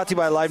 Brought to you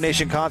by Live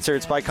Nation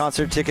Concerts. Buy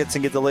concert tickets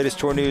and get the latest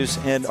tour news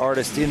and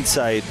artist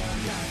insight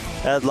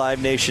at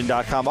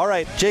livenation.com. All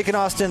right, Jake and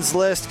Austin's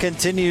list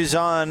continues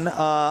on.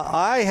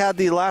 I had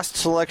the last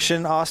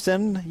selection.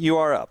 Austin, you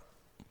are up.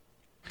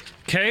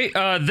 Okay,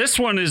 this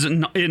one is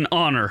in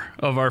honor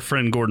of our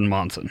friend Gordon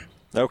Monson.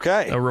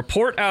 Okay. A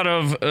report out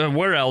of,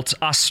 where else?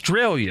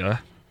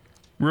 Australia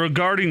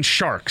regarding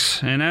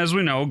sharks. And as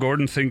we know,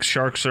 Gordon thinks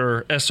sharks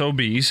are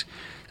SOBs.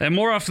 And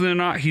more often than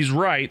not, he's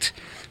right.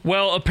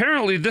 Well,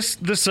 apparently this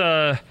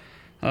young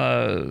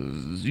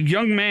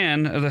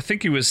man, I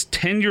think he was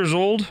 8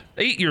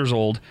 years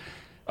old,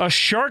 a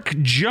shark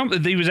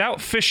jumped. He was out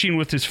fishing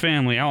with his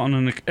family out on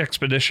an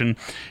expedition,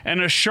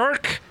 and a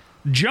shark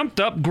jumped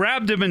up,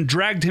 grabbed him, and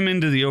dragged him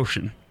into the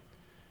ocean.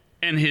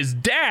 And his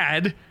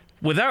dad,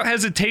 without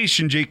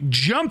hesitation, Jake,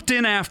 jumped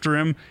in after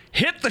him,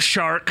 hit the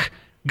shark,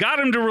 got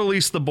him to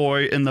release the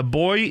boy, and the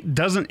boy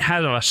doesn't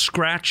have a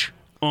scratch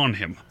on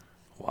him.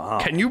 Wow.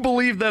 Can you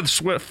believe that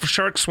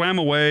shark swam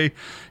away?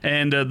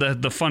 And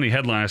the funny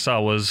headline I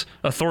saw was,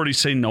 authorities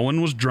say no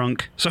one was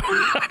drunk. So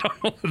I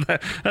don't know if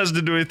that has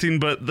to do anything,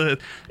 but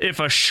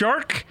if a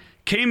shark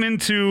came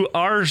into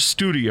our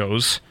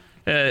studios,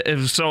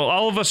 so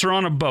all of us are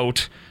on a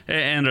boat,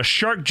 and a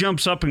shark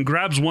jumps up and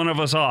grabs one of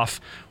us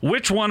off,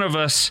 which one of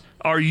us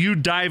are you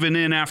diving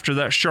in after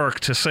that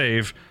shark to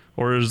save?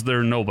 Or is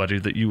there nobody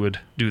that you would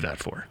do that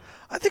for?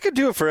 I think I'd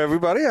do it for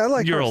everybody. I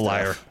like. You're a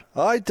liar.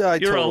 You're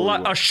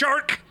totally a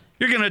shark?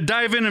 You're going to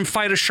dive in and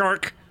fight a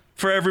shark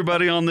for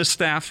everybody on this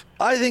staff?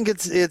 I think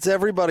it's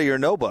everybody or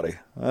nobody.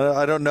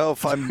 I don't know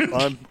if I'm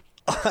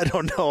I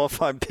don't know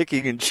if I'm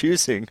picking and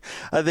choosing.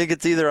 I think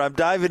it's either I'm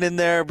diving in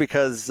there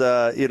because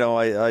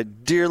I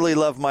dearly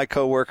love my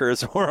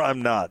coworkers, or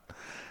I'm not.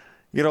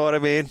 You know what I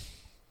mean?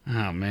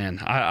 Oh man,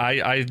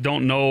 I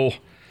don't know.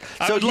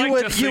 So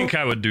I think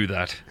I would do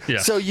that. Yeah.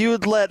 So you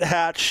would let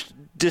Hatch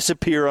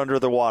disappear under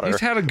the water. He's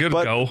had a good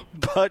go.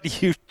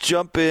 But you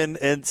jump in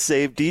and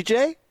save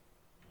DJ?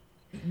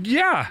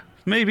 Yeah,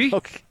 maybe.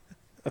 Okay.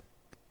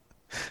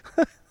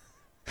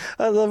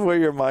 I love where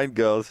your mind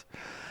goes.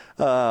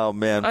 Oh,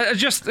 man.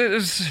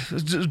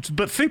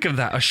 But think of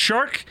that. A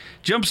shark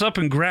jumps up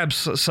and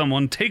grabs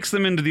someone, takes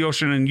them into the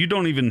ocean, and you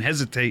don't even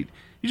hesitate.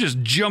 You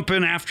just jump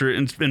in after it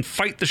and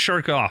fight the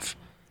shark off.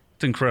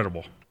 It's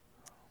incredible.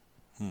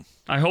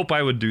 I hope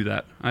I would do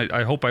that.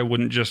 I hope I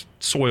wouldn't just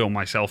soil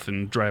myself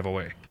and drive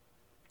away.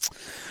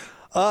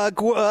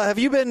 Have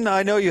you been,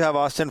 I know you have,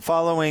 Austin,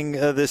 following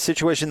this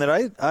situation that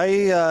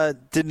I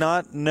did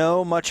not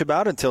know much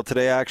about until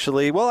today,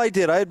 actually. Well, I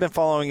did. I had been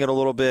following it a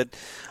little bit.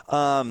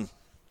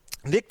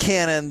 Nick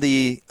Cannon,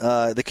 the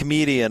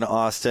comedian,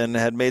 Austin,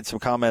 had made some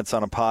comments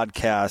on a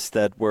podcast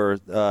that were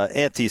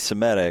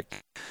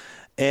anti-Semitic.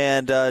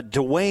 And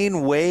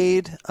Dwayne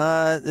Wade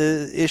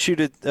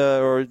issued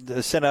or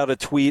sent out a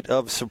tweet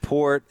of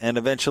support and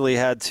eventually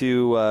had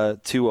to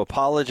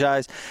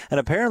apologize. And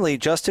apparently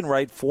Justin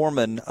Wright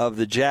Foreman of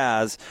the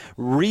Jazz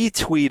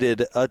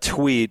retweeted a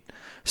tweet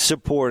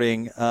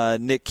supporting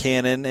Nick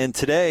Cannon. And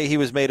today he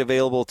was made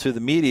available to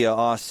the media,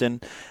 Austin,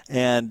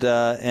 and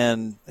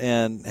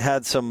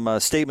had some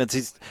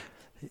statements.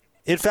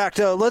 In fact,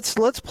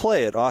 let's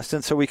play it,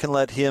 Austin, so we can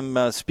let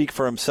him speak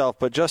for himself.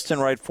 But Justin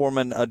Wright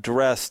Foreman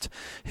addressed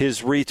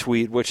his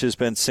retweet, which has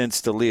been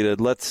since deleted.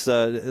 Let's,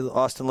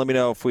 Austin, let me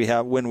know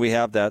when we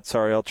have that.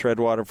 Sorry, I'll tread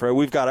water for it.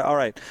 We've got it. All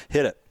right,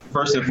 hit it.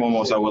 First and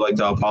foremost, I would like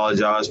to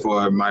apologize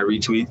for my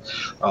retweet.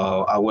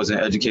 I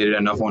wasn't educated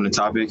enough on the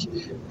topic,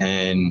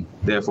 and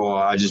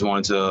therefore I just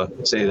wanted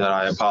to say that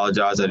I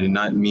apologize. I did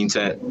not mean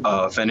to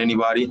offend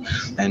anybody,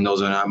 and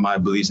those are not my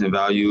beliefs and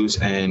values.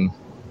 And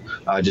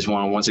I just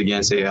want to once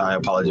again say I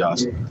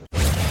apologize.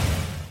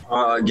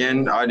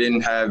 Again, I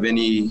didn't have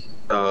any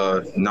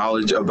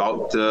knowledge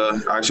about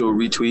the actual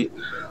retweet.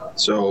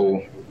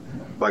 So,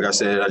 like I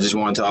said, I just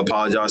wanted to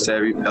apologize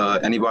to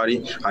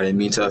anybody. I didn't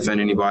mean to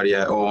offend anybody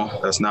at all.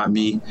 That's not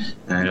me.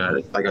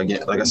 And like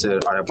I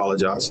said, I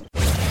apologize.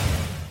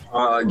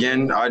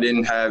 Again, I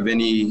didn't have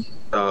any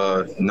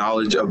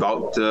knowledge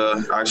about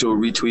the actual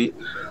retweet.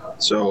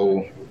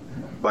 So,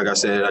 like I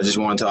said, I just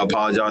wanted to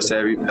apologize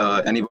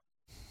to anybody.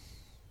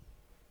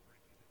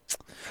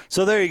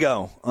 So there you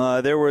go.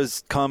 There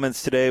was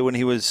comments today when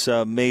he was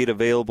made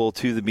available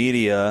to the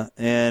media,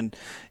 and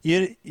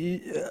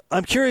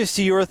I'm curious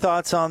to your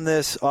thoughts on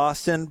this,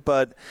 Austin.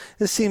 But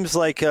this seems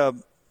like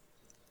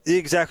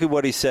exactly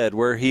what he said,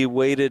 where he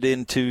waded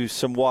into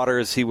some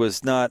waters he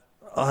was not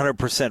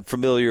 100%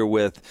 familiar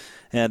with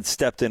and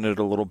stepped in it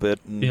a little bit.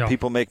 And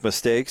people make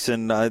mistakes,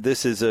 and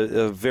this is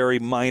a very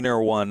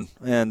minor one.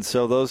 And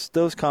so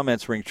those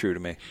comments ring true to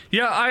me.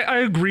 Yeah, I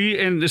agree,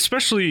 and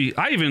especially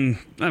I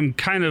am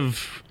kind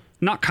of.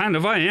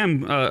 I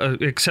am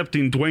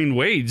accepting Dwayne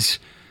Wade's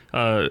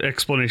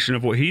explanation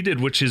of what he did,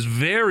 which is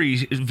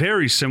very,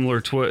 very similar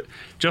to what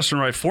Justin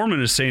Wright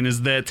Foreman is saying,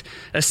 is that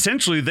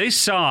essentially they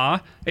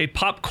saw a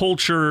pop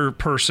culture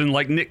person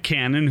like Nick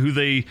Cannon, who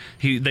they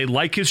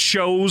like his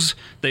shows,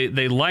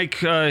 they like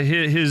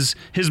his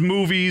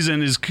movies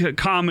and his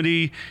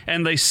comedy,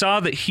 and they saw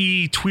that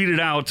he tweeted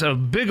out a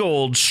big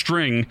old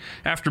string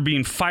after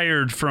being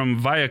fired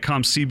from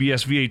Viacom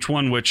CBS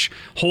VH1, which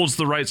holds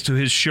the rights to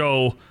his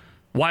show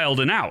Wild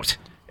and Out.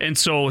 And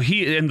so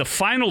the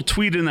final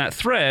tweet in that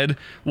thread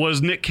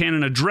was Nick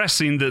Cannon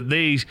addressing that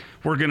they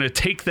were going to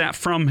take that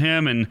from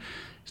him. And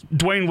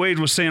Dwayne Wade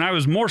was saying, I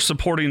was more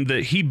supporting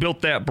that he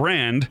built that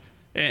brand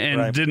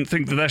and didn't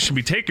think that should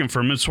be taken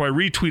from him. So I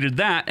retweeted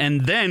that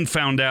and then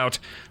found out,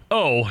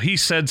 oh, he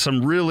said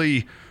some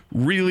really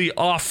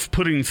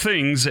off-putting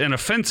things and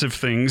offensive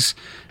things,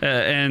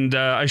 and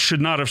I should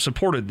not have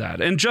supported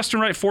that. And Justin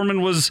Wright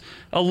Foreman was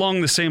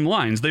along the same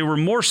lines. They were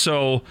more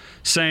so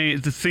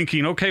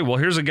thinking, okay, well,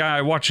 here's a guy,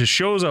 I watch his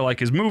shows, I like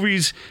his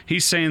movies.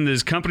 He's saying that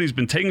his company's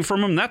been taken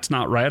from him. That's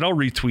not right. I'll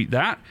retweet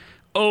that.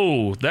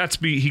 Oh,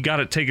 he got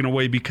it taken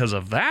away because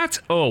of that?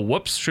 Oh,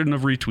 whoops, shouldn't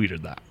have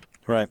retweeted that.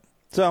 Right.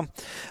 So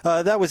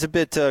that was a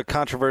bit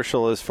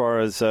controversial as far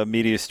as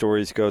media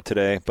stories go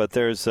today, but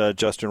there's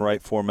Justin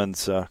Wright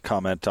Foreman's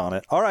comment on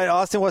it. All right,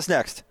 Austin, what's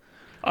next?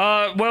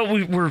 Well,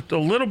 we're a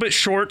little bit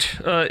short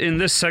in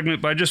this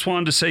segment, but I just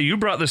wanted to say you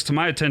brought this to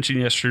my attention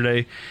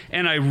yesterday,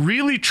 and I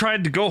really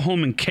tried to go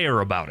home and care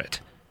about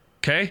it.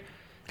 Okay?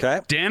 Okay.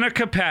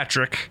 Danica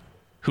Patrick,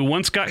 who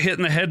once got hit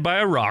in the head by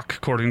a rock,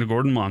 according to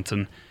Gordon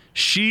Monson,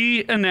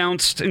 she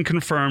announced and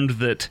confirmed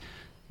that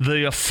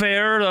the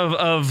affair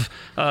of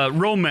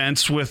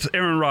romance with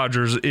Aaron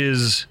Rodgers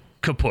is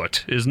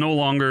kaput, is no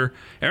longer.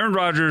 Aaron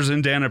Rodgers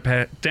and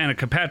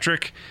Danica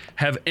Patrick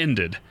have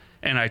ended.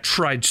 And I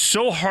tried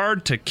so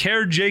hard to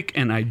care, Jake,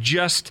 and I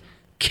just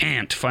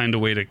can't find a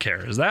way to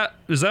care. Is that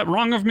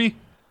wrong of me?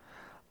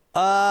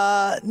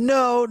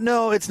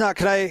 No, it's not.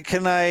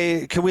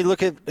 Can we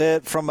look at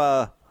it from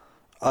a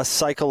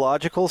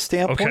psychological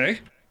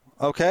standpoint?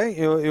 Okay.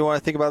 You want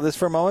to think about this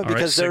for a moment? All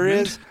because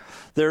right,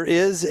 there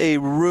is a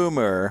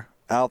rumor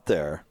out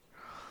there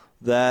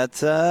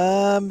that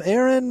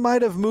Aaron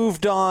might have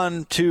moved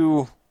on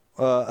to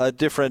a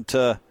different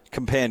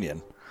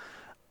companion.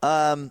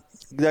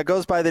 That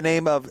goes by the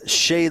name of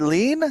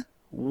Shailene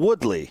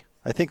Woodley.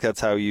 I think that's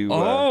how you,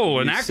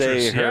 an you actress,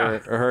 say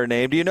her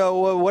name. Do you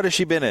know what has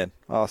she been in,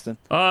 Austin?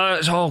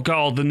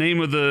 The name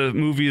of the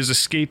movie is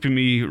escaping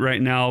me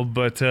right now,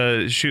 but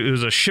it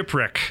was a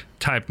shipwreck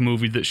type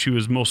movie that she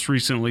was most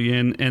recently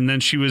in, and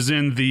then she was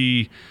in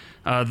the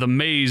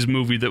Maze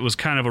movie that was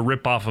kind of a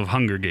ripoff of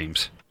Hunger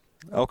Games.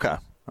 Okay.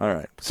 All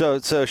right. So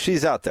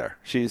she's out there.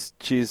 She's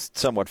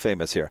somewhat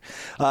famous here.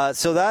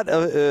 So that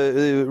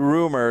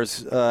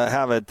rumors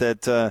have it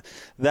that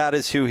that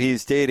is who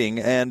he's dating,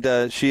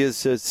 and she is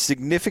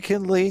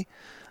significantly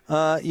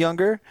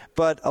younger.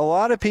 But a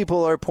lot of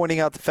people are pointing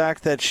out the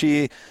fact that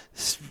she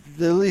at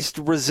least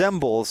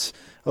resembles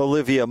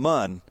Olivia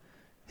Munn,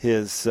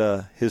 his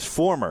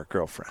former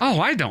girlfriend. Oh,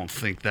 I don't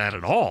think that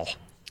at all.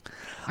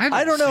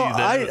 I don't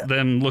know.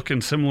 Them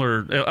looking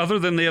similar, other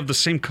than they have the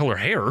same color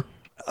hair.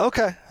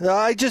 Okay,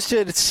 I just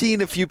had seen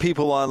a few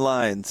people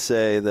online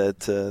say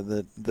that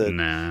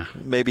nah.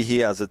 Maybe he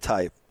has a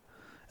type,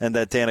 and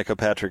that Danica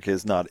Patrick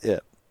is not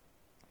it.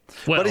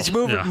 Well, but he's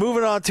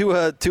moving on to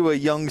a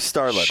young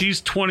starlet.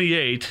 She's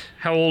 28.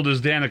 How old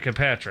is Danica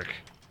Patrick?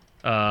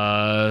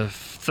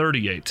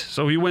 38.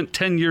 So he went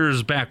 10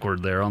 years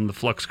backward there on the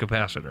flux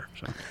capacitor.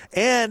 So.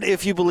 And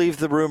if you believe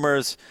the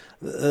rumors,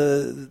 how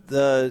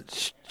do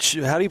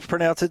you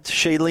pronounce it?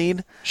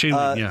 Shailene?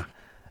 Shailene, yeah.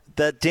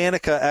 That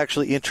Danica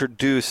actually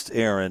introduced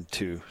Aaron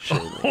to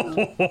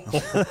Shailene.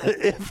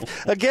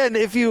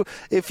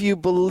 if you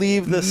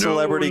believe the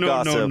celebrity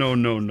gossip. No.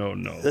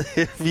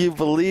 If you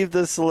believe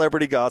the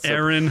celebrity gossip.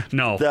 Aaron,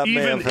 no. That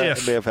may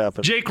have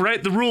happened. Jake,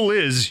 right? The rule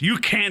is you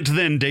can't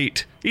then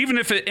date. Even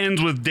if it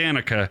ends with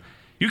Danica,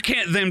 you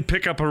can't then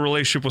pick up a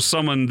relationship with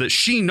someone that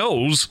she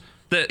knows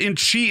that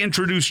she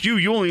introduced you.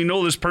 You only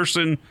know this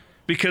person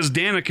because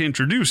Danica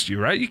introduced you,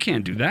 right? You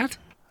can't do that.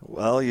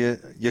 Well, you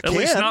can. At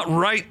least not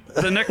right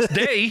the next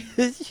day.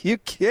 You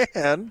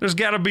can. There's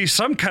got to be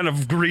some kind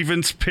of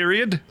grievance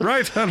period,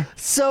 right?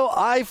 So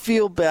I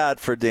feel bad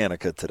for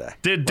Danica today.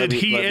 Did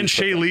he and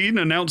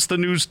Shailene announce the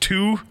news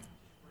to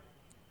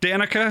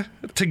Danica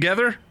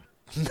together?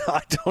 No,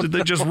 I don't know. Did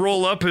they just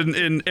roll up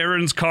in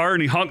Aaron's car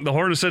and he honked the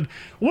horn and said,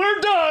 "We're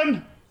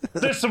done.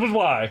 This was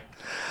why."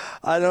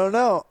 I don't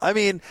know. I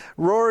mean,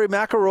 Rory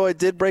McIlroy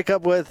did break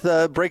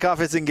off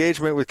his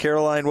engagement with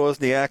Caroline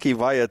Wozniacki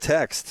via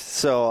text.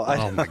 So I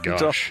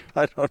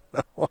don't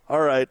know.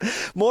 All right.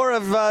 More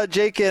of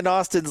Jake and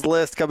Austin's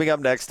list coming up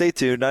next. Stay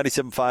tuned.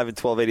 97.5 and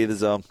 1280 The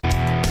Zone.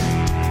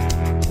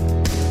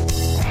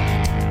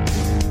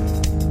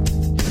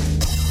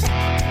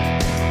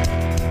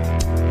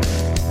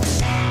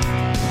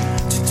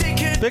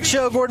 Big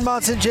Show, Gordon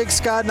Monson, Jake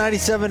Scott,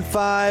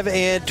 97.5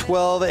 and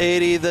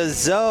 1280 The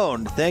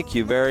Zone. Thank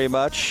you very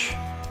much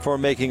for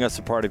making us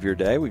a part of your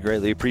day. We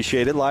greatly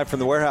appreciate it. Live from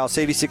the warehouse,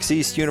 86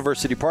 East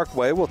University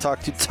Parkway. We'll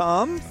talk to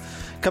Tom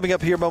coming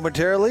up here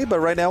momentarily,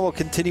 but right now we'll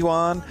continue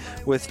on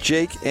with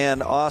Jake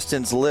and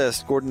Austin's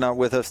list. Gordon not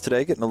with us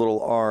today, getting a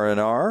little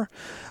R&R.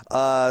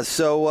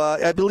 So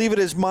I believe it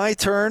is my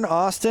turn,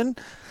 Austin.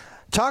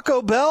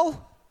 Taco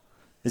Bell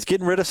is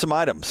getting rid of some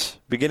items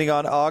beginning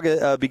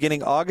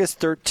August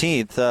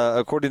 13th.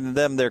 According to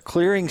them, they're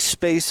clearing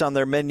space on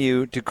their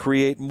menu to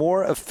create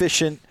more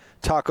efficient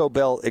Taco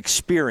Bell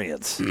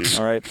experience.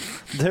 All right,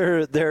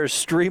 they're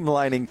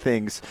streamlining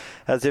things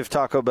as if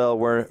Taco Bell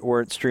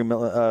weren't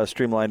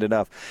streamlined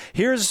enough.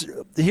 Here's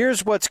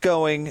what's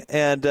going,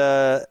 and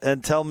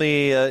tell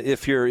me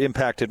if you're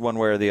impacted one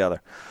way or the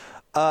other.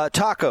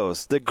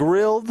 Tacos, the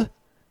grilled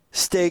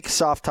steak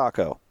soft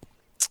taco.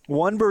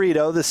 one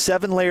burrito, the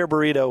 7-layer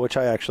burrito, which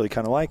I actually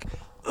kind of like.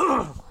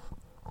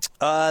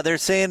 They're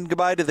saying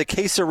goodbye to the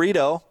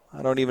quesarito.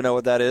 I don't even know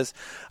what that is.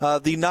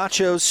 The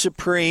Nachos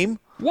Supreme.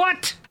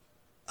 What?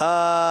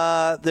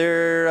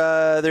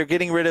 They're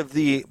getting rid of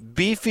the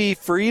Beefy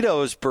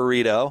Fritos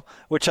burrito,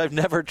 which I've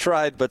never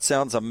tried but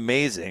sounds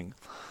amazing.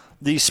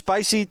 The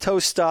Spicy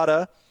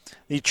Tostada,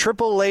 the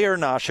Triple Layer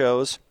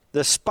Nachos,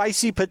 the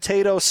Spicy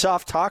Potato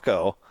Soft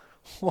Taco.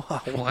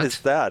 Wow, what is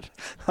that?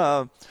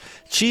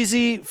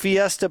 Cheesy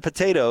Fiesta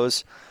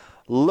Potatoes,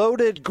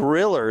 Loaded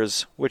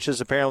Grillers, which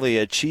is apparently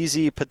a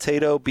cheesy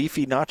potato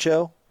beefy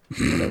nacho,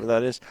 whatever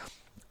that is.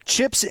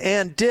 Chips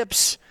and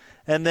dips.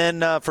 And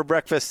then for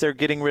breakfast, they're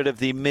getting rid of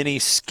the mini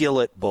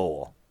skillet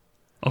bowl.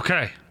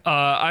 Okay.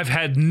 I've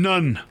had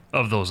none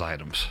of those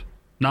items.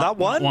 Not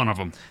one? Not one of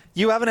them.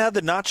 You haven't had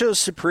the Nachos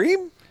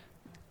Supreme?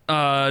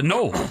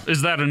 No.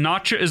 Is that a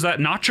nacho? Is that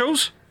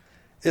nachos?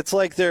 It's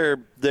like their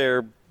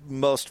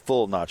most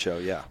full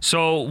nacho, yeah.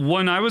 So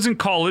when I was in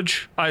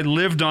college, I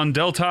lived on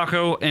Del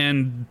Taco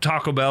and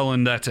Taco Bell,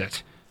 and that's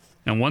it.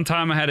 And one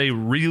time I had a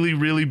really,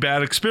 really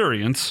bad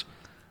experience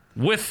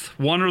with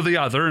one or the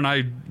other, and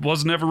I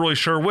was never really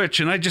sure which,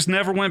 and I just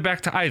never went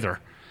back to either.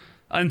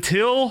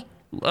 Until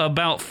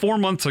about 4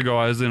 months ago,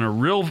 I was in a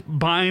real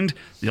bind.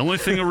 The only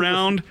thing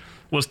around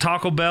was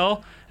Taco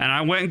Bell, and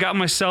I went and got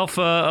myself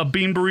a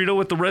bean burrito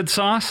with the red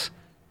sauce,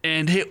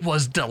 and it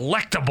was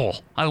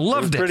delectable. I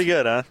loved it. Pretty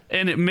good, huh?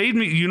 And it made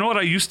me, you know what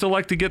I used to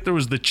like to get? There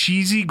was the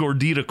cheesy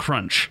Gordita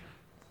Crunch.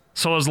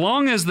 So as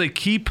long as they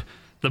keep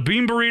the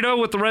bean burrito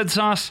with the red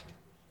sauce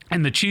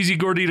and the cheesy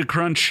Gordita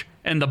Crunch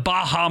and the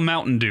Baja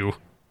Mountain Dew,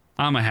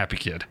 I'm a happy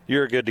kid.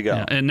 You're good to go.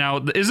 Yeah, and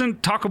now,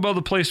 isn't Taco Bell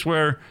the place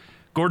where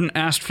Gordon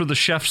asked for the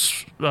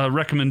chef's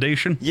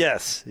recommendation?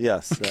 Yes,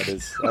 that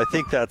is. I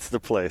think that's the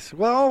place.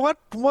 Well, what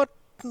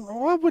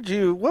would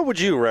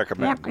you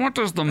recommend? What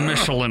does the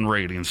Michelin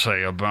rating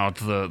say about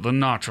the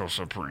Nacho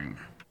Supreme?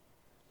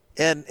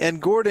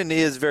 And Gordon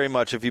is very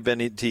much, if you've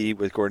been to eat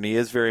with Gordon, he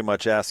is very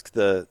much asked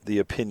the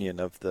opinion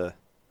of the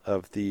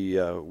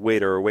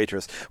waiter or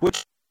waitress,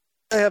 which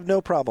I have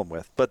no problem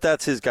with. But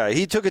that's his guy.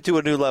 He took it to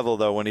a new level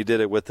though when he did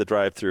it with the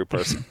drive-through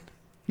person.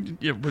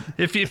 Yeah, but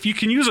if you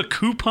can use a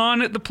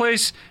coupon at the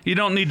place, you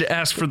don't need to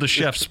ask for the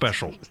chef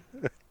special.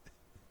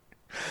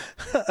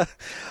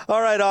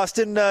 All right,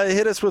 Austin,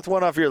 hit us with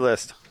one off your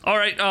list. All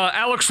right,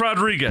 Alex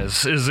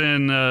Rodriguez is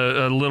in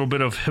a little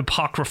bit of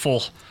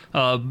apocryphal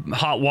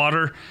hot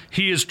water.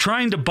 He is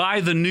trying to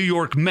buy the New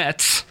York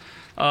Mets,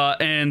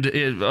 and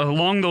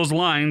along those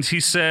lines,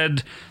 he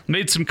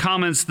made some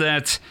comments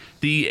that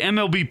the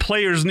MLB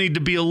players need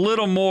to be a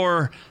little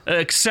more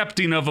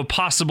accepting of a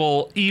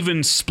possible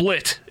even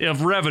split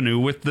of revenue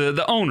with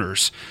the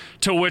owners,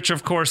 to which,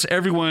 of course,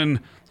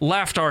 everyone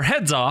laughed our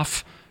heads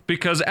off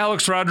because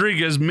Alex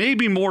Rodriguez,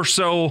 maybe more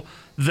so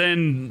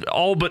than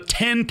all but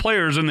 10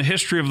 players in the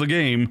history of the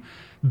game,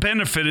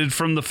 benefited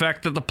from the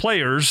fact that the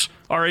players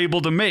are able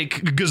to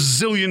make $1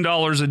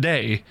 gazillion a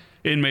day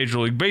in Major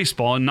League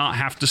Baseball and not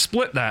have to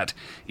split that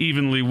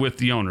evenly with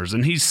the owners.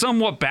 And he's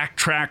somewhat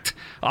backtracked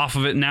off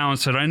of it now and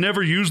said, I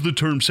never used the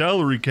term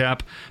salary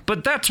cap,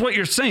 but that's what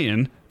you're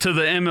saying to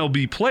the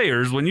MLB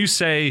players when you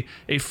say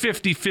a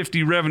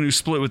 50-50 revenue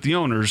split with the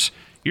owners.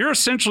 You're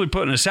essentially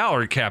putting a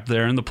salary cap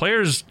there, and the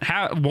players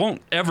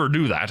won't ever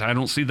do that. I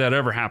don't see that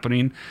ever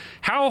happening.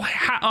 How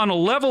on a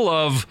level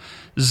of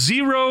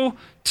 0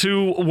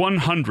 to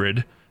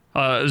 100,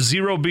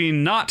 0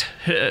 being not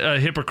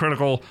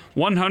hypocritical,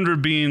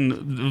 100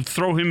 being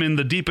throw him in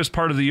the deepest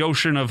part of the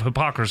ocean of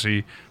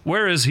hypocrisy,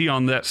 where is he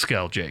on that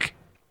scale, Jake?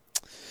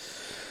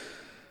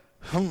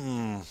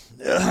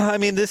 I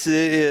mean,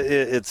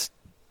 it's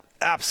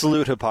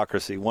absolute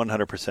hypocrisy,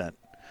 100%.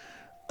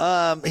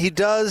 He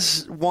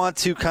does want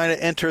to kind of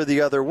enter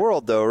the other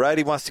world, though, right?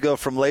 He wants to go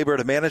from labor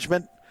to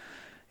management.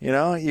 You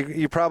know,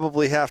 you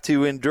probably have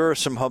to endure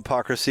some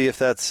hypocrisy if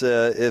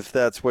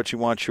that's what you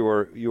want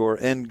your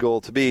end goal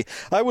to be.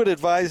 I would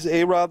advise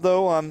A-Rod,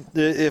 though,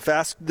 if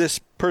asked this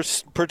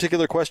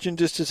particular question,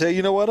 just to say,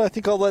 you know what, I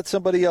think I'll let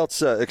somebody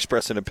else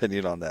express an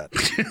opinion on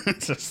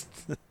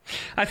that.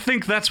 I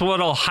think that's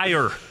what I'll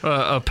hire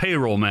a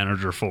payroll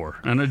manager for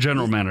and a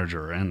general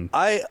manager. And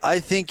I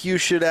think you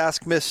should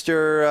ask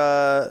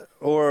Mr.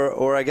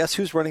 Or I guess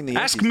who's running the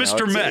Yankees Ask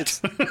Mr. now?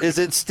 Met. Is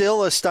it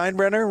still a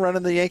Steinbrenner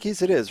running the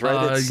Yankees? It is,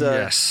 right?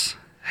 Yes.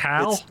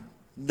 Hal? It's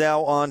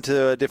now on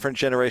to a different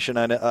generation,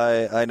 I know.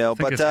 I think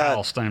but it's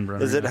Hal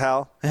Steinbrenner. Is it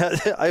Hal?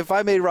 If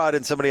I made Rod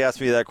and somebody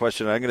asked me that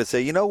question, I'm going to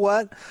say, you know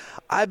what?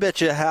 I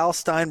bet you Hal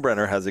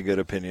Steinbrenner has a good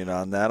opinion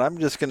on that. I'm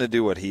just going to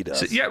do what he does.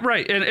 So, yeah,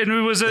 right. And it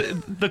was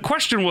the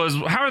question was,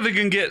 how are they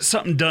going to get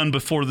something done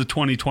before the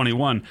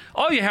 2021?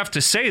 All you have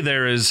to say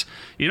there is,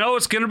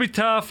 it's going to be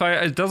tough.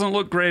 It doesn't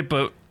look great,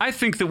 but I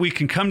think that we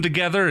can come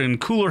together and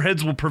cooler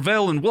heads will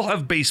prevail and we'll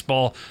have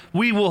baseball.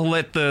 We will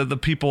let the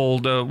people,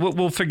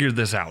 we'll figure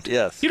this out.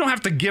 Yes. You don't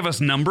have to give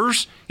us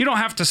numbers. You don't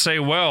have to say,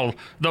 well,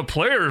 the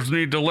players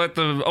need to let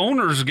the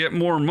owners get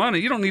more money.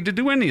 You don't need to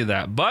do any of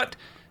that. But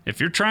if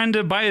you're trying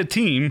to buy a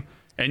team,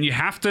 And you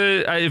have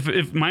to,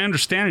 if my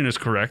understanding is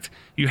correct,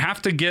 you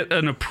have to get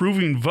an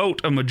approving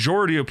vote, a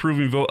majority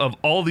approving vote of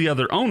all the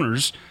other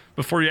owners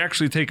before you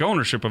actually take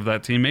ownership of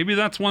that team. Maybe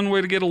that's one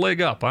way to get a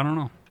leg up. I don't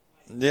know.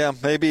 Yeah,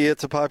 maybe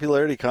it's a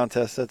popularity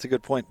contest. That's a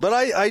good point. But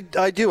I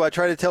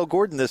try to tell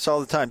Gordon this all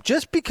the time.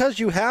 Just because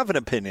you have an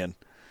opinion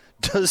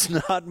does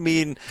not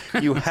mean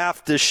you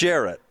have to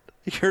share it.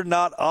 You're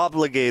not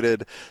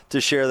obligated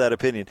to share that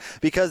opinion.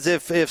 Because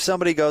if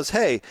somebody goes,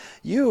 hey,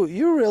 you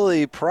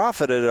really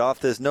profited off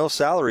this no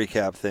salary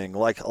cap thing,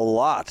 like a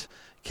lot,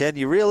 can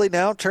you really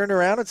now turn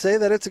around and say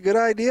that it's a good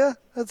idea?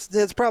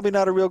 It's probably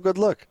not a real good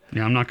look.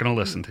 Yeah, I'm not going to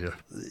listen to you.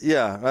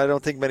 Yeah, I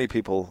don't think many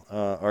people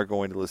are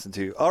going to listen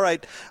to you. All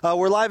right,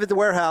 we're live at the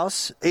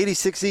warehouse,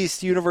 86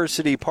 East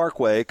University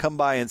Parkway. Come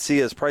by and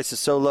see us. Price is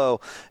so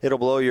low, it'll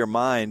blow your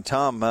mind.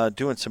 Tom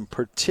doing some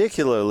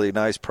particularly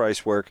nice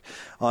price work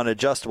on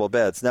adjustable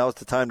beds. Now is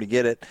the time to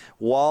get it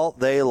while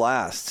they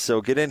last.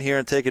 So get in here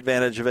and take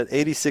advantage of it.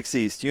 86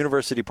 East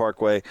University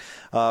Parkway.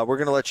 We're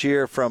going to let you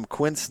hear from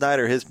Quinn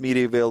Snyder, his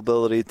media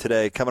availability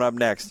today. Coming up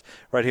next,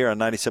 right here on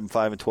 97.5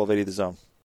 and 1280 The Zone.